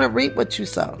 you're going to reap what you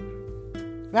sow,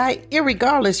 right?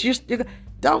 Irregardless,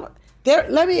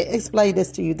 let me explain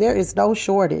this to you. There is no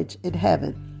shortage in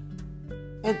heaven.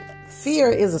 And fear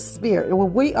is a spirit. And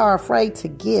when we are afraid to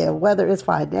give, whether it's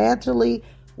financially,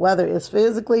 whether it's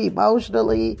physically,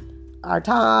 emotionally, our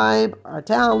time, our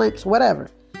talents,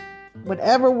 whatever.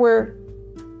 Whenever we're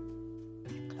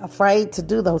afraid to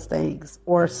do those things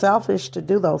or selfish to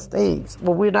do those things,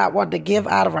 when we're not wanting to give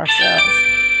out of ourselves.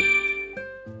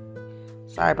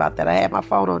 Sorry about that. I had my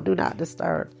phone on Do Not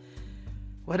Disturb.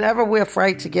 Whenever we're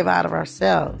afraid to give out of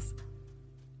ourselves,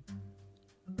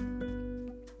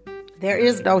 there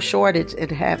is no shortage in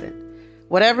heaven.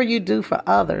 Whatever you do for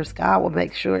others, God will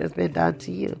make sure it's been done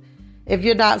to you. If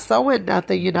you're not sowing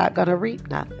nothing, you're not going to reap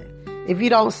nothing. If you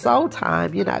don't sow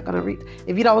time, you're not going to reap.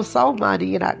 If you don't sow money,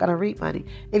 you're not going to reap money.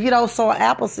 If you don't sow an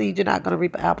apple seed, you're not going to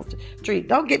reap an apple tree.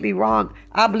 Don't get me wrong.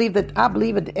 I believe in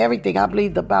everything. I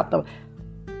believe that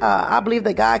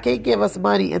God can't give us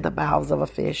money in the mouths of a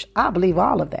fish. I believe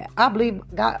all of that. I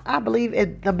believe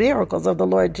in the miracles of the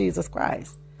Lord Jesus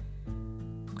Christ.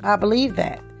 I believe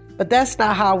that. But that's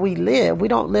not how we live. We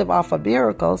don't live off of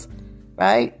miracles,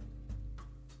 right?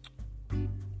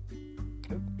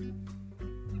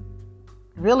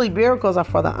 Really, miracles are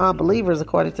for the unbelievers,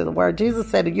 according to the word. Jesus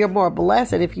said that you're more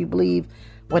blessed if you believe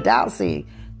without seeing.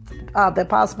 The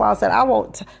Apostle Paul said,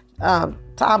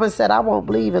 Thomas said, I won't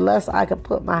believe unless I can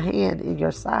put my hand in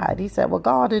your side. He said, well,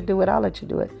 go on and do it. I'll let you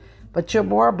do it. But you're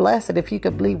more blessed if you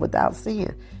can believe without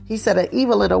seeing. He said, an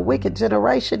evil and a wicked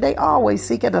generation, they always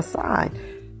seeking a sign.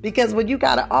 Because when you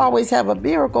got to always have a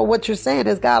miracle, what you're saying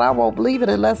is, God, I won't believe it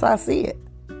unless I see it.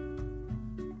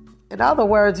 In other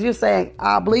words, you're saying,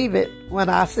 I'll believe it when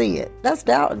I see it. That's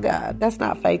doubting God. That's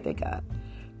not faith in God.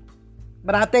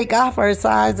 But I thank God for his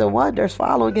signs and wonders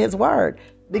following his word.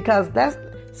 Because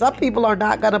some people are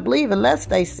not going to believe unless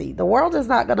they see. The world is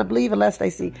not going to believe unless they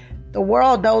see. The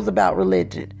world knows about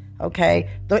religion. Okay,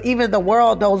 even the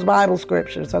world knows Bible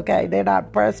scriptures. Okay, they're not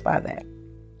impressed by that.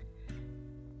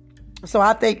 So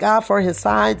I thank God for his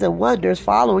signs and wonders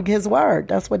following his word.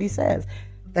 That's what he says.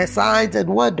 That signs and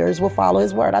wonders will follow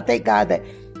his word. I thank God that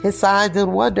his signs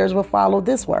and wonders will follow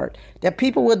this word. That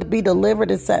people will be delivered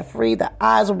and set free. The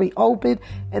eyes will be opened.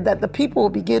 And that the people will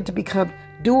begin to become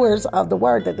doers of the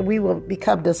word. That we will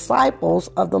become disciples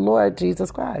of the Lord Jesus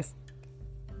Christ.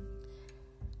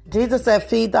 Jesus said,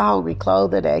 feed the hungry,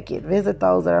 clothe the naked, visit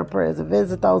those that are in prison,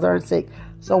 visit those that are sick.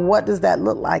 So what does that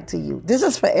look like to you? This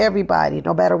is for everybody,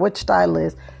 no matter which style it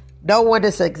is. No one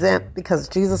is exempt because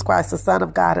Jesus Christ, the Son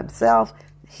of God himself,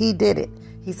 he did it.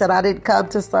 He said, I didn't come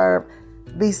to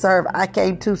be served. I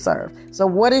came to serve. So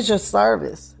what is your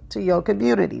service to your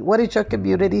community? What is your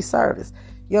community service?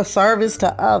 Your service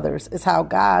to others is how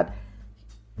God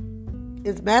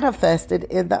is manifested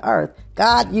in the earth.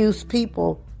 God used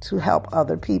people to help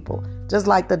other people. Just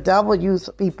like the devil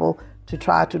used people to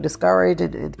try to discourage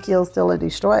and kill, steal, and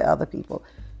destroy other people.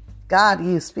 God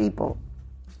used people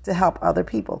to help other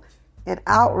people. And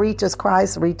outreach is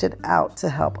Christ reaching out to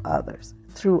help others,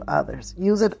 through others,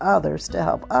 using others to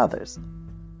help others.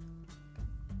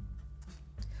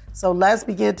 So let's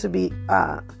begin to be,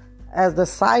 as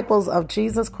disciples of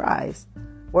Jesus Christ,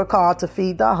 we're called to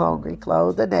feed the hungry,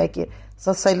 clothe the naked.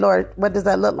 So say, Lord, what does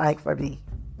that look like for me?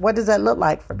 What does that look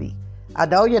like for me? I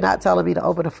know you're not telling me to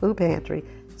open a food pantry.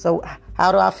 So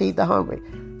how do I feed the hungry?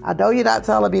 I know you're not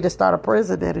telling me to start a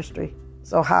prison ministry.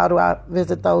 So how do I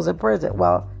visit those in prison?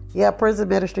 Well, yeah, prison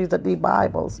ministries that need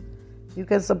Bibles. You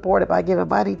can support it by giving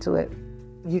money to it.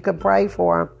 You can pray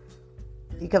for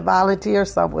them. You can volunteer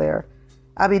somewhere.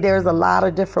 I mean, there's a lot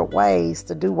of different ways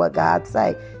to do what God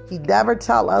say. He never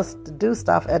tell us to do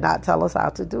stuff and not tell us how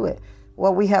to do it.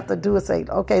 What we have to do is say,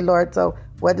 okay, Lord, so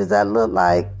what does that look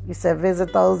like? You said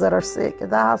visit those that are sick in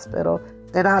the hospital.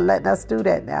 They're not letting us do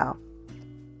that now.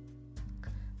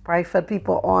 Pray for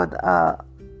people on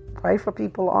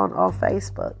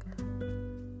Facebook.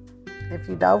 If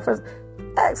you don't,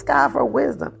 ask God for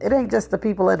wisdom. It ain't just the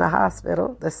people in the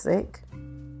hospital, the sick.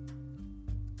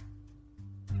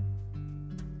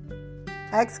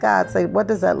 Ask God, say, what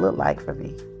does that look like for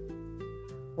me?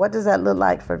 What does that look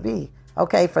like for me?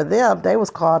 Okay, for them, they was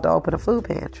called to open a food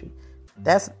pantry.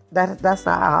 That's not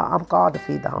how I'm called to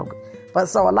feed the hungry. But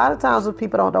so a lot of times when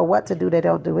people don't know what to do, they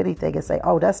don't do anything and say,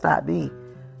 oh, that's not me.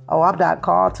 Oh, I'm not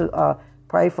called to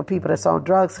pray for people that's on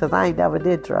drugs because I ain't never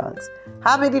did drugs.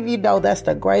 How many of you know that's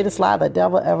the greatest lie the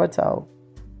devil ever told?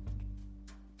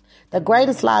 The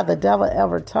greatest lie the devil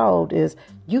ever told is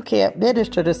you can't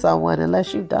minister to someone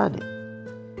unless you've done it.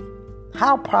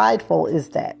 How prideful is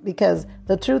that? Because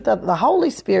the truth of the Holy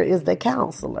Spirit is the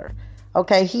counselor.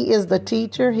 Okay, he is the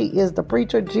teacher. He is the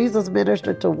preacher. Jesus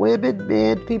ministered to women,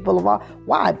 men, people of all.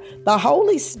 Why? The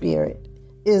Holy Spirit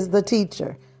is the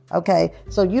teacher. Okay,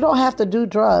 so you don't have to do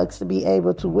drugs to be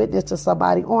able to witness to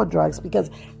somebody on drugs, because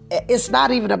it's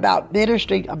not even about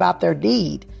ministering about their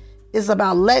need. It's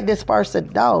about letting this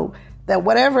person know that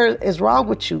whatever is wrong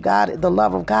with you, God, the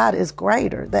love of God is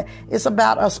greater. That it's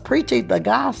about us preaching the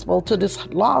gospel to this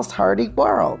lost, hurting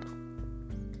world.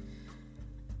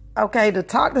 Okay, to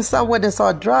talk to someone that's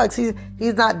on drugs,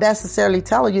 he's not necessarily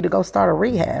telling you to go start a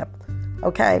rehab.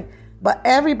 Okay, but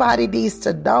everybody needs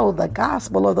to know the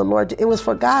gospel of the Lord. It was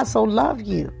for God so loved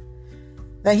you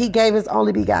that he gave his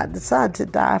only begotten son to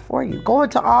die for you. Go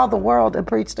into all the world and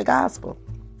preach the gospel.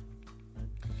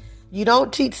 You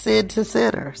don't teach sin to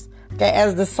sinners. Okay,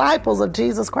 as disciples of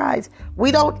Jesus Christ,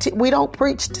 we don't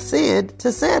preach sin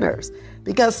to sinners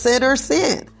because sinners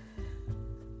sin.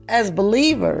 As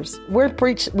believers,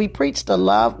 we preach the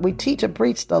love, we teach and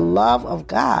preach the love of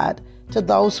God to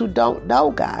those who don't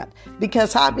know God.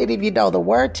 Because how many of you know the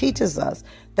word teaches us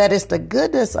that it's the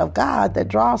goodness of God that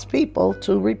draws people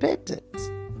to repentance?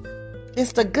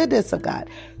 It's the goodness of God.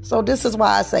 So this is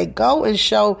why I say go and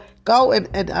show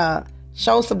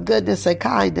some goodness and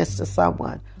kindness to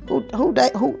someone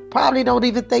who probably don't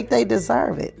even think they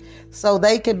deserve it, so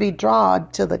they can be drawn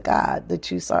to the God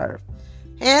that you serve.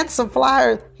 Hand some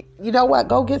flyers. You know what?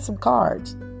 Go get some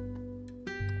cards.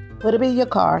 Put them in your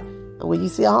car. And when you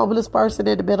see a homeless person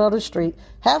in the middle of the street,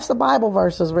 have some Bible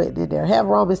verses written in there. Have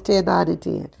Romans 10, 9, and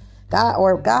 10.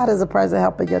 God is a present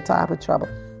help in your time of trouble.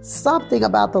 Something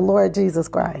about the Lord Jesus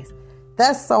Christ.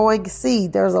 That's sowing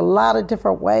seed. There's a lot of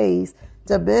different ways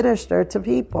to minister to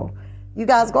people. You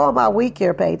guys go on my We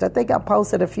Care page. I think I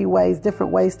posted a few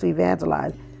different ways to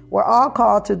evangelize. We're all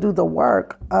called to do the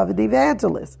work of an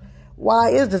evangelist. Why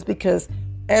is this? Because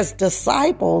as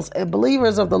disciples and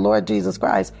believers of the Lord Jesus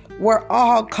Christ, we're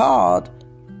all called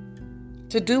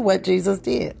to do what Jesus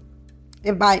did.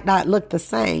 It might not look the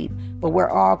same, but we're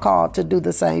all called to do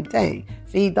the same thing.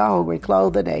 Feed the hungry,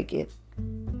 clothe the naked.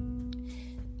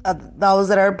 those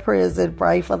that are in prison,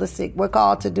 pray for the sick. We're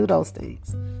called to do those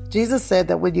things. Jesus said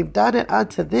that when you've done it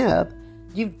unto them,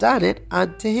 you've done it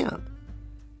unto him.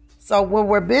 So when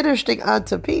we're ministering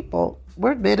unto people,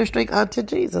 we're ministering unto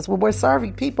Jesus. When we're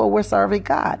serving people, we're serving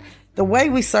God. The way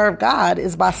we serve God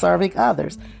is by serving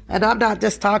others. And I'm not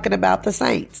just talking about the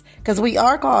saints, because we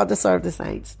are called to serve the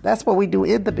saints. That's what we do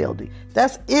in the building.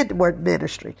 That's inward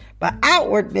ministry. But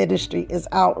outward ministry is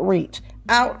outreach.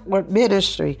 Outward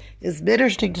ministry is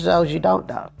ministering to those you don't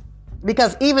know.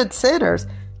 Because even sinners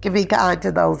can be kind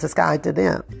to those that's kind to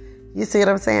them. You see what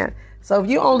I'm saying? So if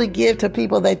you only give to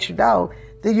people that you know,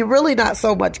 then you're really not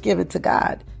so much giving to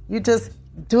God. You're just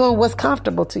doing what's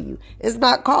comfortable to you. It's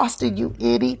not costing you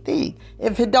anything.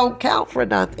 If it don't count for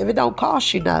nothing, if it don't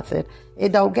cost you nothing,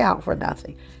 it don't count for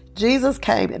nothing. Jesus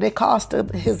came and it cost him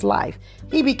his life.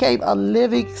 He became a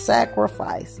living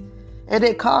sacrifice and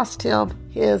it cost him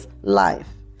his life.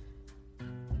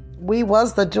 We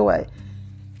was the joy.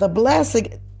 The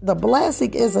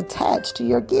blessing is attached to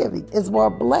your giving. It's more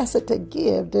blessed to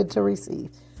give than to receive.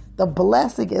 The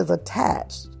blessing is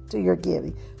attached to your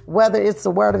giving. Whether it's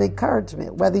a word of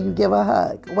encouragement, whether you give a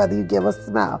hug, whether you give a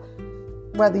smile,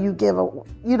 whether you give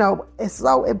it's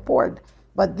so important.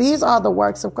 But these are the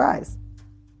works of Christ.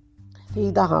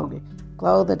 Feed the hungry,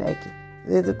 clothe the naked,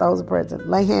 visit those in prison,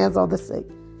 lay hands on the sick.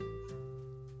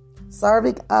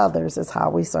 Serving others is how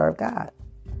we serve God.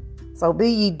 So be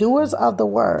ye doers of the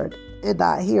word and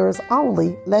not hearers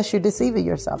only, lest you're deceiving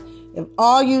yourself. If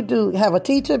all you do have a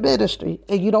teacher ministry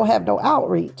and you don't have no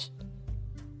outreach,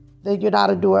 then you're not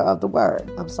a doer of the word.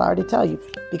 I'm sorry to tell you.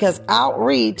 Because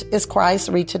outreach is Christ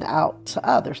reaching out to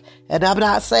others. And I'm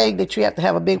not saying that you have to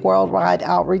have a big worldwide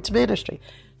outreach ministry.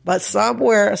 But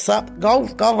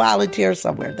go volunteer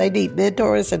somewhere. They need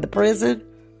mentors in the prison.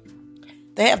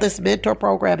 They have this mentor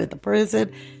program in the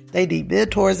prison. They need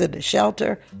mentors in the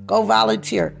shelter. Go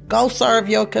volunteer. Go serve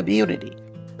your community.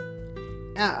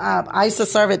 I used to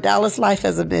serve at Dallas Life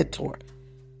as a mentor.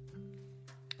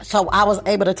 So I was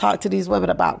able to talk to these women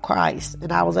about Christ,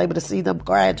 and I was able to see them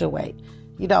graduate.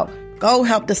 Go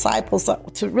help disciples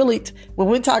to really, when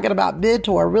we're talking about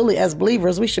mentor, really as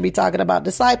believers, we should be talking about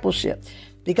discipleship,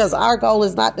 because our goal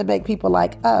is not to make people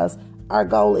like us. Our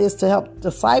goal is to help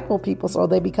disciple people so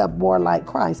they become more like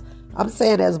Christ. I'm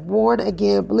saying as born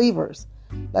again believers.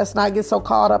 Let's not get so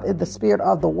caught up in the spirit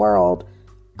of the world,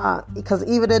 because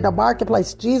even in the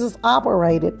marketplace, Jesus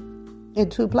operated in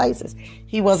two places.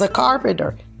 He was a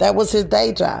carpenter. That was his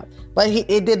day job. But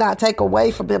it did not take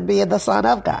away from him being the Son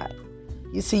of God.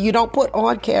 You see, you don't put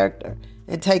on character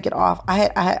and take it off.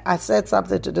 I said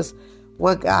something to this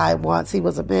one guy once. He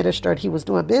was a minister and he was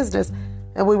doing business,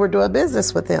 and we were doing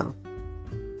business with him.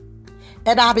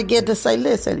 And I began to say,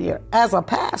 listen here, as a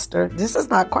pastor, this is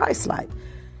not Christ-like.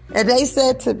 And they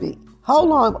said to me, hold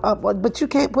on, but you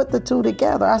can't put the two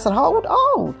together. I said, hold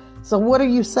on. So what are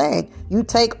you saying? You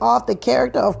take off the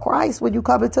character of Christ when you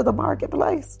come into the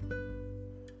marketplace?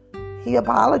 He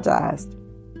apologized.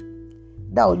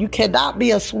 No, you cannot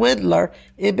be a swindler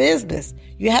in business.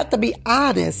 You have to be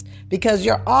honest, because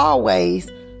you're always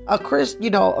a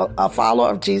Christian, a follower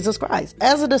of Jesus Christ.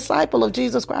 As a disciple of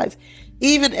Jesus Christ,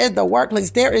 even in the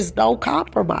workplace, there is no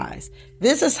compromise.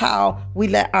 This is how we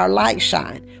let our light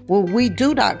shine, when we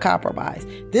do not compromise.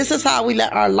 This is how we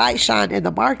let our light shine in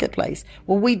the marketplace,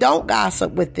 when we don't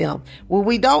gossip with them, when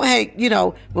we don't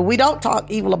when we don't talk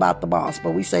evil about the boss,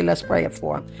 but we say, let's pray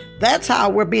for him. That's how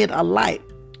we're being a light.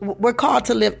 We're called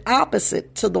to live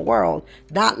opposite to the world,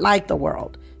 not like the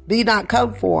world. Be not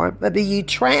conformed, but be ye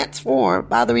transformed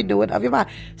by the renewing of your mind.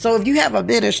 So if you have a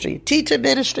ministry, teaching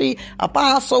ministry,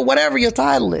 apostle, whatever your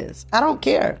title is, I don't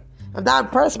care. I'm not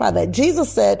impressed by that.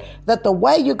 Jesus said that the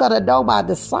way you're going to know my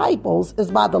disciples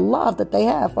is by the love that they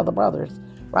have for the brothers,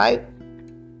 right?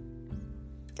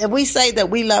 And we say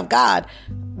that we love God,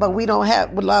 but we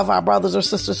love our brothers or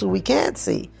sisters who we can't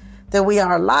see, then we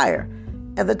are a liar.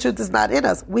 And the truth is not in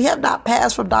us. We have not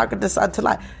passed from darkness unto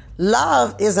light.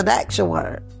 Love is an action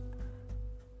word.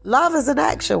 Love is an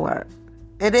action word.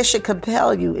 And it should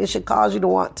compel you. It should cause you to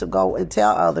want to go and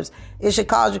tell others. It should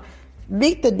cause you,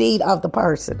 meet the need of the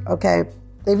person, okay?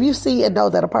 If you see and know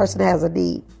that a person has a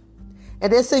need,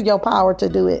 and it's in your power to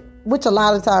do it, which a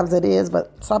lot of times it is,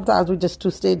 but sometimes we're just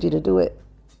too stingy to do it,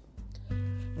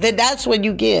 then that's when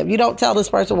you give. You don't tell this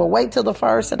person, well, wait till the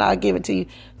first and I'll give it to you.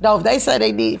 No, if they say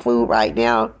they need food right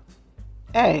now,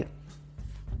 hey,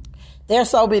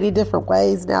 there's so many different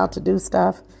ways now to do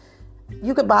stuff.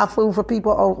 You can buy food for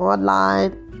people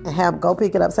online and have them go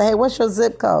pick it up. Say, hey, what's your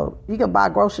zip code? You can buy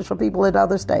groceries for people in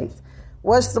other states.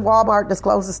 What's the Walmart that's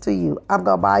closest to you? I'm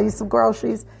going to buy you some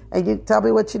groceries and you tell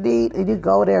me what you need and you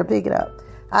go there and pick it up.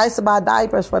 I used to buy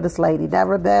diapers for this lady.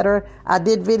 Never met her. I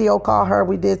did video call her.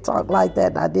 We did talk like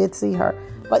that, and I did see her.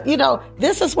 But,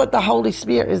 this is what the Holy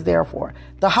Spirit is there for.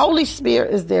 The Holy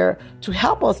Spirit is there to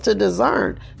help us to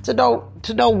discern, to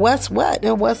know what's what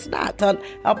and what's not, to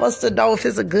help us to know if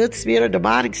it's a good spirit or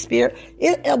demonic spirit.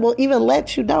 It will even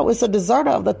let you know. It's a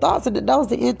discerner of the thoughts, and it knows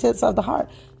the intents of the heart.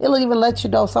 It'll even let you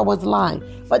know someone's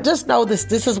lying. But just know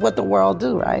this is what the world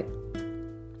do, right?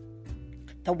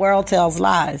 The world tells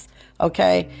lies,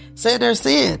 okay? Sinners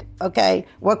sin, okay?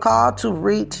 We're called to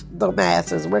reach the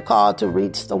masses. We're called to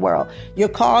reach the world. You're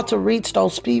called to reach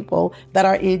those people that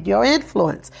are in your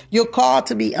influence. You're called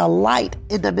to be a light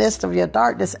in the midst of your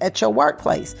darkness at your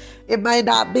workplace. It may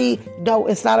not be,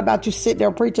 it's not about you sitting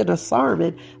there preaching a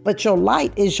sermon, but your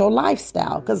light is your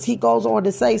lifestyle, because he goes on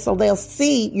to say, so they'll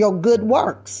see your good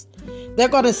works. They're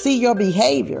going to see your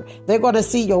behavior. They're going to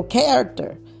see your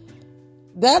character.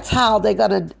 That's how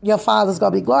your Father's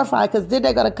going to be glorified, because then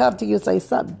they're going to come to you and say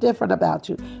something different about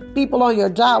you. People on your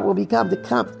job will come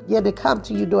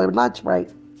to you during lunch break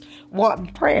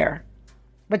wanting prayer.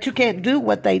 But you can't do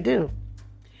what they do.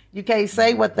 You can't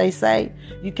say what they say.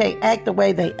 You can't act the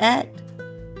way they act,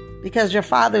 because our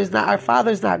Father's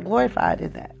not glorified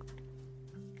in that.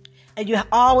 And you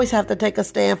always have to take a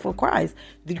stand for Christ.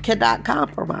 You cannot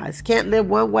compromise. Can't live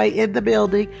one way in the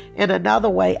building and another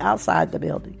way outside the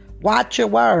building. Watch your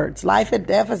words. Life and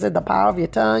death is in the power of your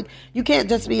tongue. You can't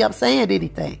just be up saying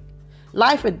anything.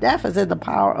 Life and death is in the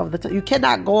power of the tongue. You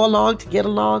cannot go along to get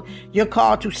along. You're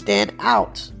called to stand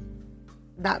out,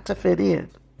 not to fit in.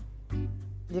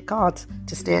 You're called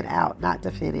to stand out, not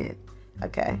to fit in.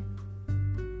 Okay?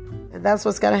 And that's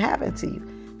what's going to happen to you.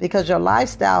 Because your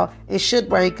lifestyle, it should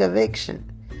bring conviction.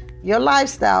 Your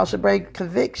lifestyle should bring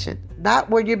conviction. Not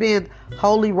where you're being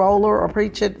holy roller or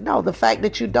preaching. No, the fact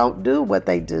that you don't do what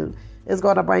they do is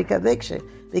going to bring conviction.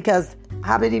 Because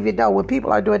how many of you know when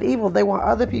people are doing evil, they want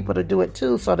other people to do it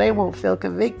too, so they won't feel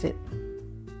convicted.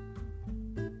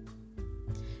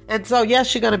 And so,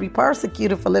 yes, you're going to be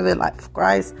persecuted for living like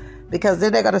Christ, because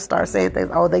then they're going to start saying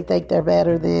things, they think they're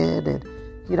better than,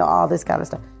 and, all this kind of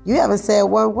stuff. You haven't said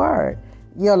one word.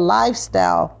 Your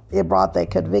lifestyle, it brought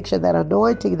that conviction, that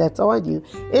anointing that's on you.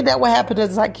 Isn't that what happened to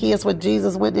Zacchaeus when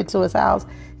Jesus went into his house?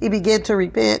 He began to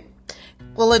repent.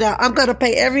 Well, I'm going to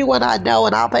pay everyone I know,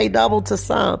 and I'll pay double to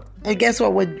some. And guess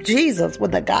what? When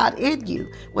the God in you,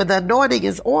 when the anointing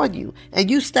is on you, and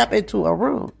you step into a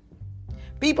room,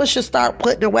 people should start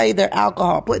putting away their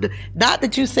alcohol. Not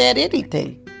that you said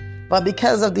anything, but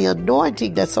because of the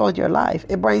anointing that's on your life,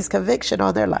 it brings conviction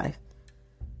on their life.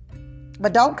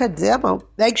 But don't condemn them.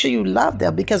 Make sure you love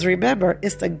them, because remember,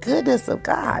 it's the goodness of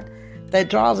God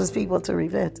that draws his people to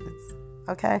repentance.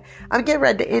 Okay? I'm getting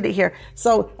ready to end it here.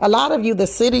 So a lot of you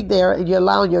that's sitting there and you're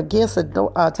allowing your gifts and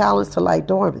talents to lie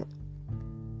dormant,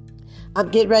 I'm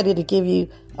getting ready to give you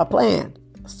a plan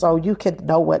so you can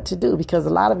know what to do, because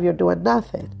a lot of you are doing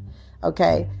nothing.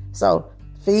 Okay? So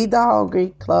feed the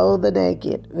hungry, clothe the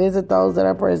naked, visit those that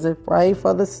are in prison, pray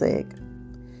for the sick,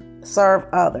 serve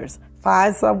others.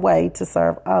 Find some way to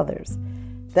serve others.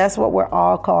 That's what we're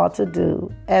all called to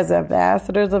do as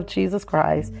ambassadors of Jesus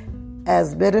Christ,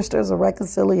 as ministers or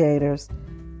reconciliators,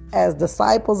 as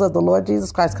disciples of the Lord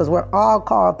Jesus Christ, because we're all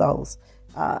called those.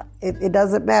 It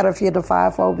doesn't matter if you're in the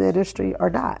fivefold ministry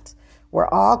or not. We're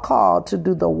all called to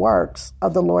do the works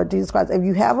of the Lord Jesus Christ. If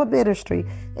you have a ministry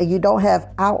and you don't have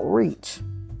outreach,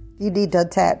 you need to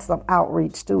attach some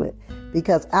outreach to it,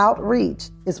 because outreach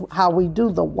is how we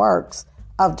do the works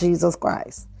of Jesus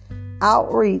Christ.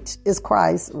 Outreach is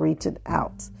Christ reaching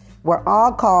out. We're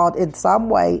all called in some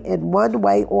way, in one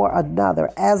way or another,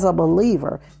 as a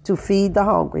believer, to feed the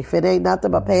hungry. If it ain't nothing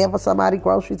but paying for somebody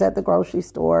groceries at the grocery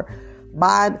store,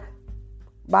 buying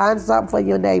something for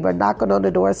your neighbor, knocking on the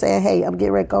door saying, hey, I'm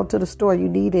getting ready to go to the store, you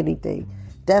need anything.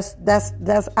 That's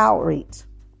outreach.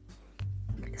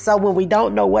 So when we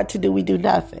don't know what to do, we do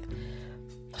nothing.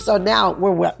 So now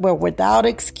we're without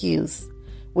excuse.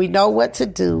 We know what to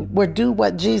do. We do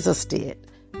what Jesus did.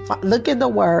 Look in the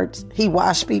words. He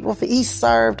washed people. He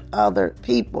served other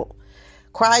people.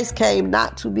 Christ came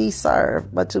not to be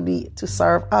served, but to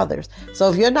serve others. So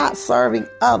if you're not serving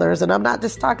others, and I'm not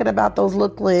just talking about those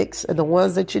little cliques and the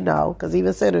ones that you know, because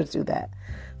even sinners do that.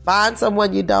 Find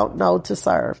someone you don't know to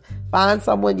serve. Find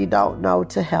someone you don't know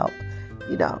to help.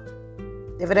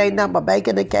 If it ain't nothing but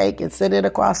baking a cake and sending it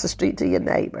across the street to your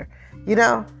neighbor,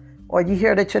 or you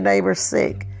hear that your neighbor's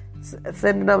sick,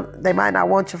 send them, they might not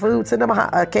want your food, send them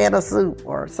a can of soup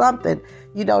or something.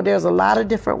 There's a lot of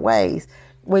different ways.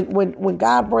 When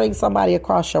God brings somebody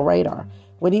across your radar,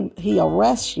 when he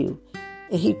arrests you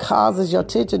and he causes your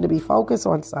attention to be focused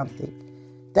on something,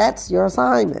 that's your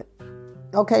assignment.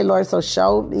 okay, Lord, so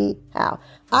show me how.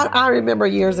 I remember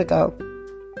years ago,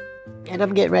 and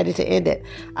I'm getting ready to end it.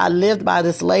 I lived by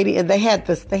this lady, and they had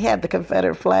the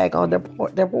Confederate flag on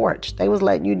their porch. They was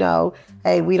letting you know,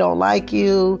 hey, we don't like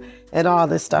you, and all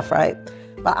this stuff, right?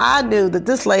 But I knew that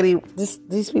this lady,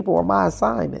 these people were my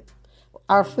assignment.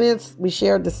 Our fence, we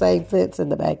shared the same fence in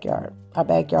the backyard. Our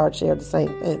backyard shared the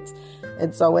same fence.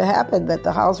 And so it happened that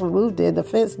the house we moved in, the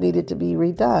fence needed to be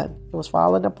redone. It was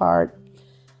falling apart.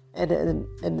 And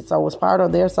so it was part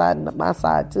on their side and my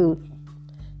side too.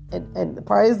 And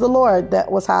praise the Lord,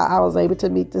 that was how I was able to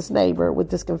meet this neighbor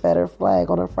with this Confederate flag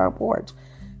on her front porch.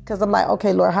 Because I'm like,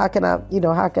 okay, Lord, how can I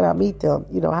meet them?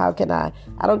 How can I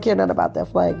don't care nothing about that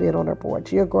flag being on her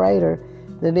porch. You're greater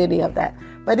than any of that.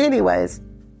 But anyways,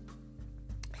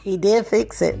 he did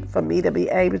fix it for me to be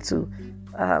able to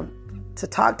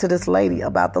talk to this lady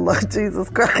about the Lord Jesus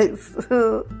Christ.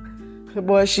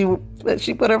 Boy, she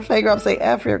put her finger up and say,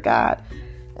 F your God.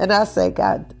 And I say,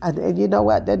 God, and you know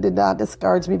what? That did not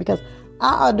discourage me because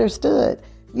I understood,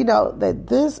 that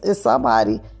this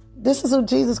is who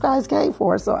Jesus Christ came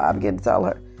for. So I began to tell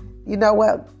her, you know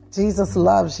what? Jesus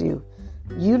loves you.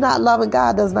 You not loving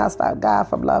God does not stop God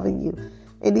from loving you.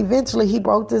 And eventually he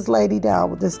broke this lady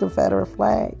down with this Confederate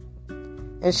flag.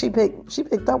 And she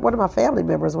picked up one of my family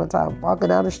members one time, walking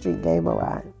down the street, gave him a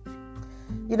ride.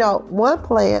 One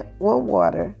plant, one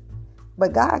water,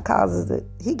 but God causes it.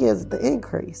 He gives the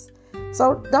increase.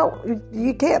 So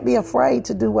you can't be afraid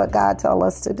to do what God tells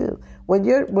us to do. When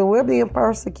we're being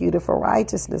persecuted for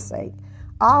righteousness' sake,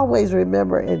 always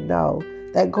remember and know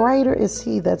that greater is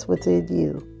He that's within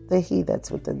you than he that's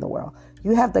within the world.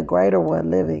 You have the greater one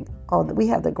we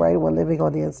have the greater one living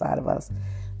on the inside of us.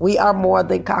 We are more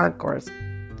than conquerors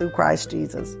through Christ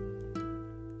Jesus.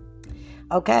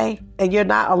 Okay? And you're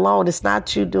not alone. It's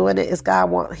not you doing it. It's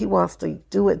God. He wants to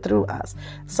do it through us.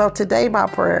 So today my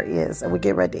prayer is, and we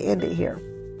get ready to end it here.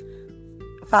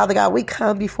 Father God, we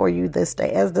come before you this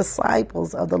day as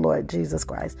disciples of the Lord Jesus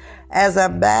Christ, as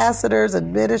ambassadors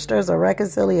and ministers or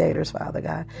reconciliators, Father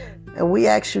God. And we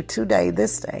ask you today,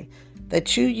 this day,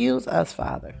 that you use us,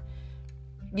 Father.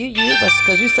 You use us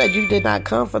because you said you did not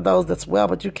come for those that's well,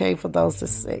 but you came for those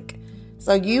that's sick.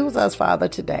 So use us, Father,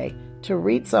 today to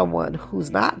reach someone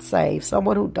who's not saved,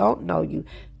 someone who don't know you,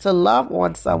 to love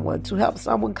on someone, to help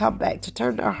someone come back, to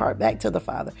turn their heart back to the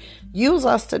Father. Use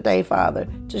us today, Father,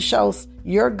 to show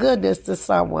your goodness to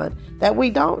someone that we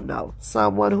don't know,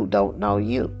 someone who don't know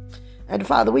you. And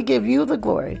Father, we give you the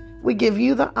glory. We give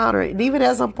you the honor. And even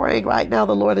as I'm praying right now,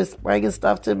 the Lord is bringing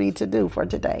stuff to me to do for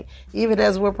today. Even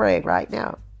as we're praying right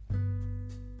now.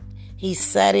 He's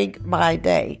setting my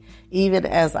day, even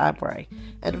as I pray.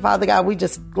 And Father God, we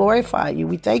just glorify you.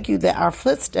 We thank you that our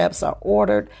footsteps are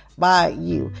ordered by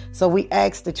you. So we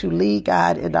ask that you lead,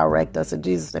 guide, and direct us in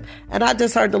Jesus' name. And I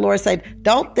just heard the Lord say,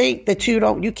 don't think that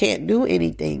you can't do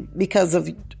anything because of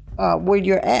where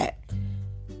you're at.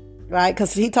 Right?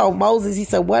 Because he told Moses, he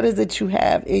said, what is it you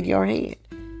have in your hand?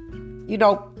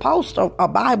 Post a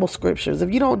Bible scriptures.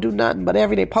 If you don't do nothing but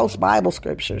every day, post Bible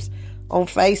scriptures on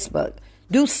Facebook.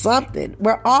 Do something.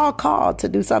 We're all called to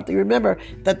do something. Remember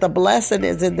that the blessing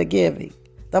is in the giving.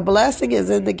 The blessing is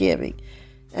in the giving.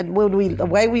 And when we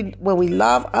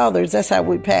love others, that's how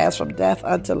we pass from death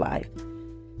unto life.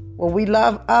 When we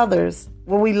love others,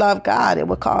 when we love God, it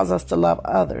will cause us to love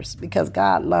others because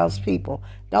God loves people.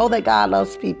 Know that God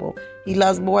loves people. He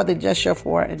loves more than just your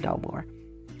for and no more.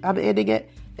 I'm ending it.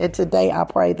 And today I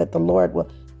pray that the Lord will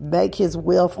make his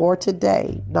will for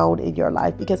today known in your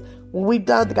life. Because when we've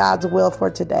done God's will for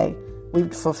today,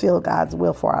 we've fulfilled God's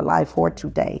will for our life for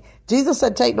today. Jesus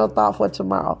said, take no thought for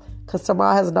tomorrow, because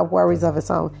tomorrow has enough worries of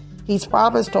its own. He's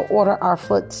promised to order our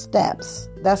footsteps.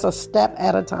 That's a step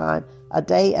at a time, a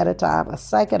day at a time, a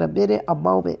second, a minute, a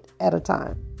moment at a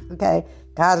time. Okay?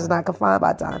 God is not confined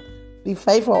by time. Be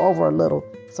faithful over a little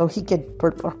so he can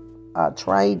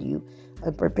train you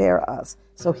and prepare us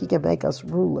so he can make us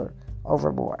ruler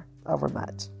over more, over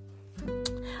much.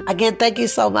 Again, thank you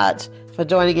so much for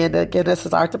joining in. Again, this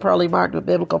is Arthur Pearlie Martin with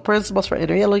Biblical Principles for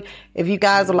Inner Healing. If you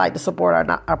guys would like to support our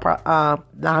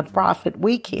nonprofit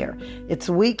Week Here, it's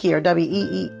Week Here,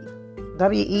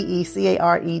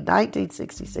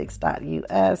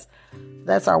 WEECARE1966.us.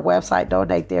 That's our website.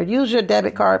 Donate there. Use your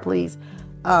debit card, please.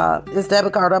 It's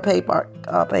debit card or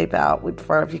PayPal. We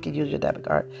prefer if you can use your debit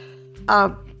card.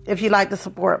 If you'd like to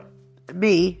support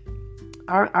me,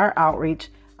 our outreach,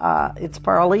 it's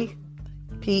Pearlie,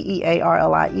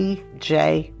 PEARLIE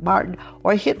J Martin,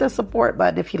 or hit the support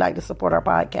button if you'd like to support our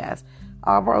podcast.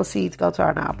 All proceeds go to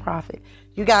our nonprofit.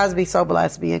 You guys be so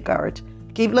blessed, be encouraged.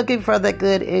 Keep looking for the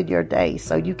good in your day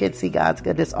so you can see God's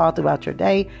goodness all throughout your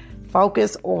day.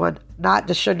 Focus on not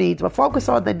just your needs, but focus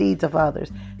on the needs of others.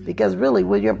 Because really,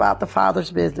 when you're about the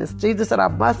Father's business, Jesus said, I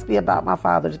must be about my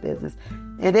Father's business.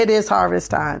 And it is harvest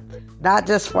time, not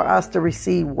just for us to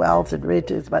receive wealth and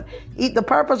riches, but the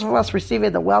purpose of us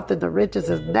receiving the wealth and the riches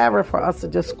is never for us to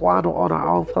just squander on our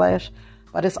own flesh,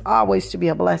 but it's always to be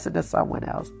a blessing to someone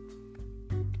else.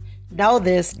 Know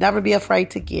this, never be afraid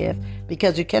to give,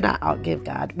 because you cannot outgive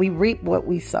God. We reap what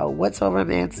we sow. Whatsoever a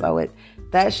man soweth,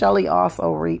 that shall he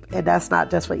also reap. And that's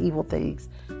not just for evil things.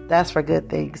 That's for good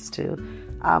things too.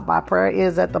 My prayer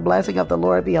is that the blessing of the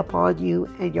Lord be upon you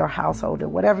and your household.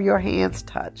 And whatever your hands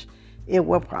touch, it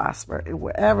will prosper. And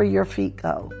wherever your feet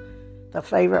go, the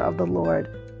favor of the Lord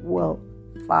will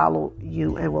follow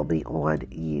you and will be on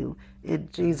you. In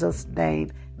Jesus'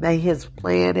 name, may his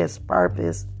plan, his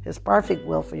purpose, his perfect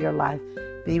will for your life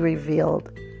be revealed.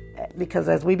 Because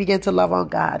as we begin to love on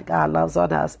God, God loves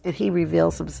on us, and he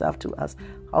reveals himself to us.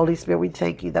 Holy Spirit, we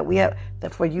thank you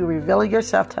that for you revealing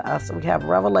yourself to us, and we have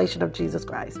revelation of Jesus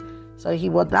Christ. So he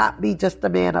will not be just a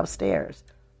man upstairs,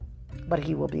 but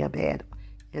he will be a man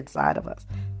inside of us.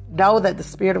 Know that the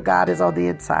Spirit of God is on the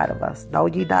inside of us. Know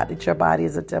ye not that your body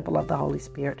is a temple of the Holy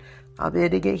Spirit. I'm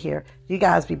ending it here. You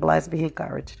guys be blessed, be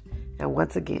encouraged. And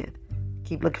once again,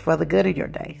 keep looking for the good in your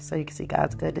day so you can see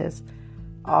God's goodness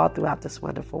all throughout this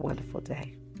wonderful, wonderful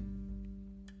day.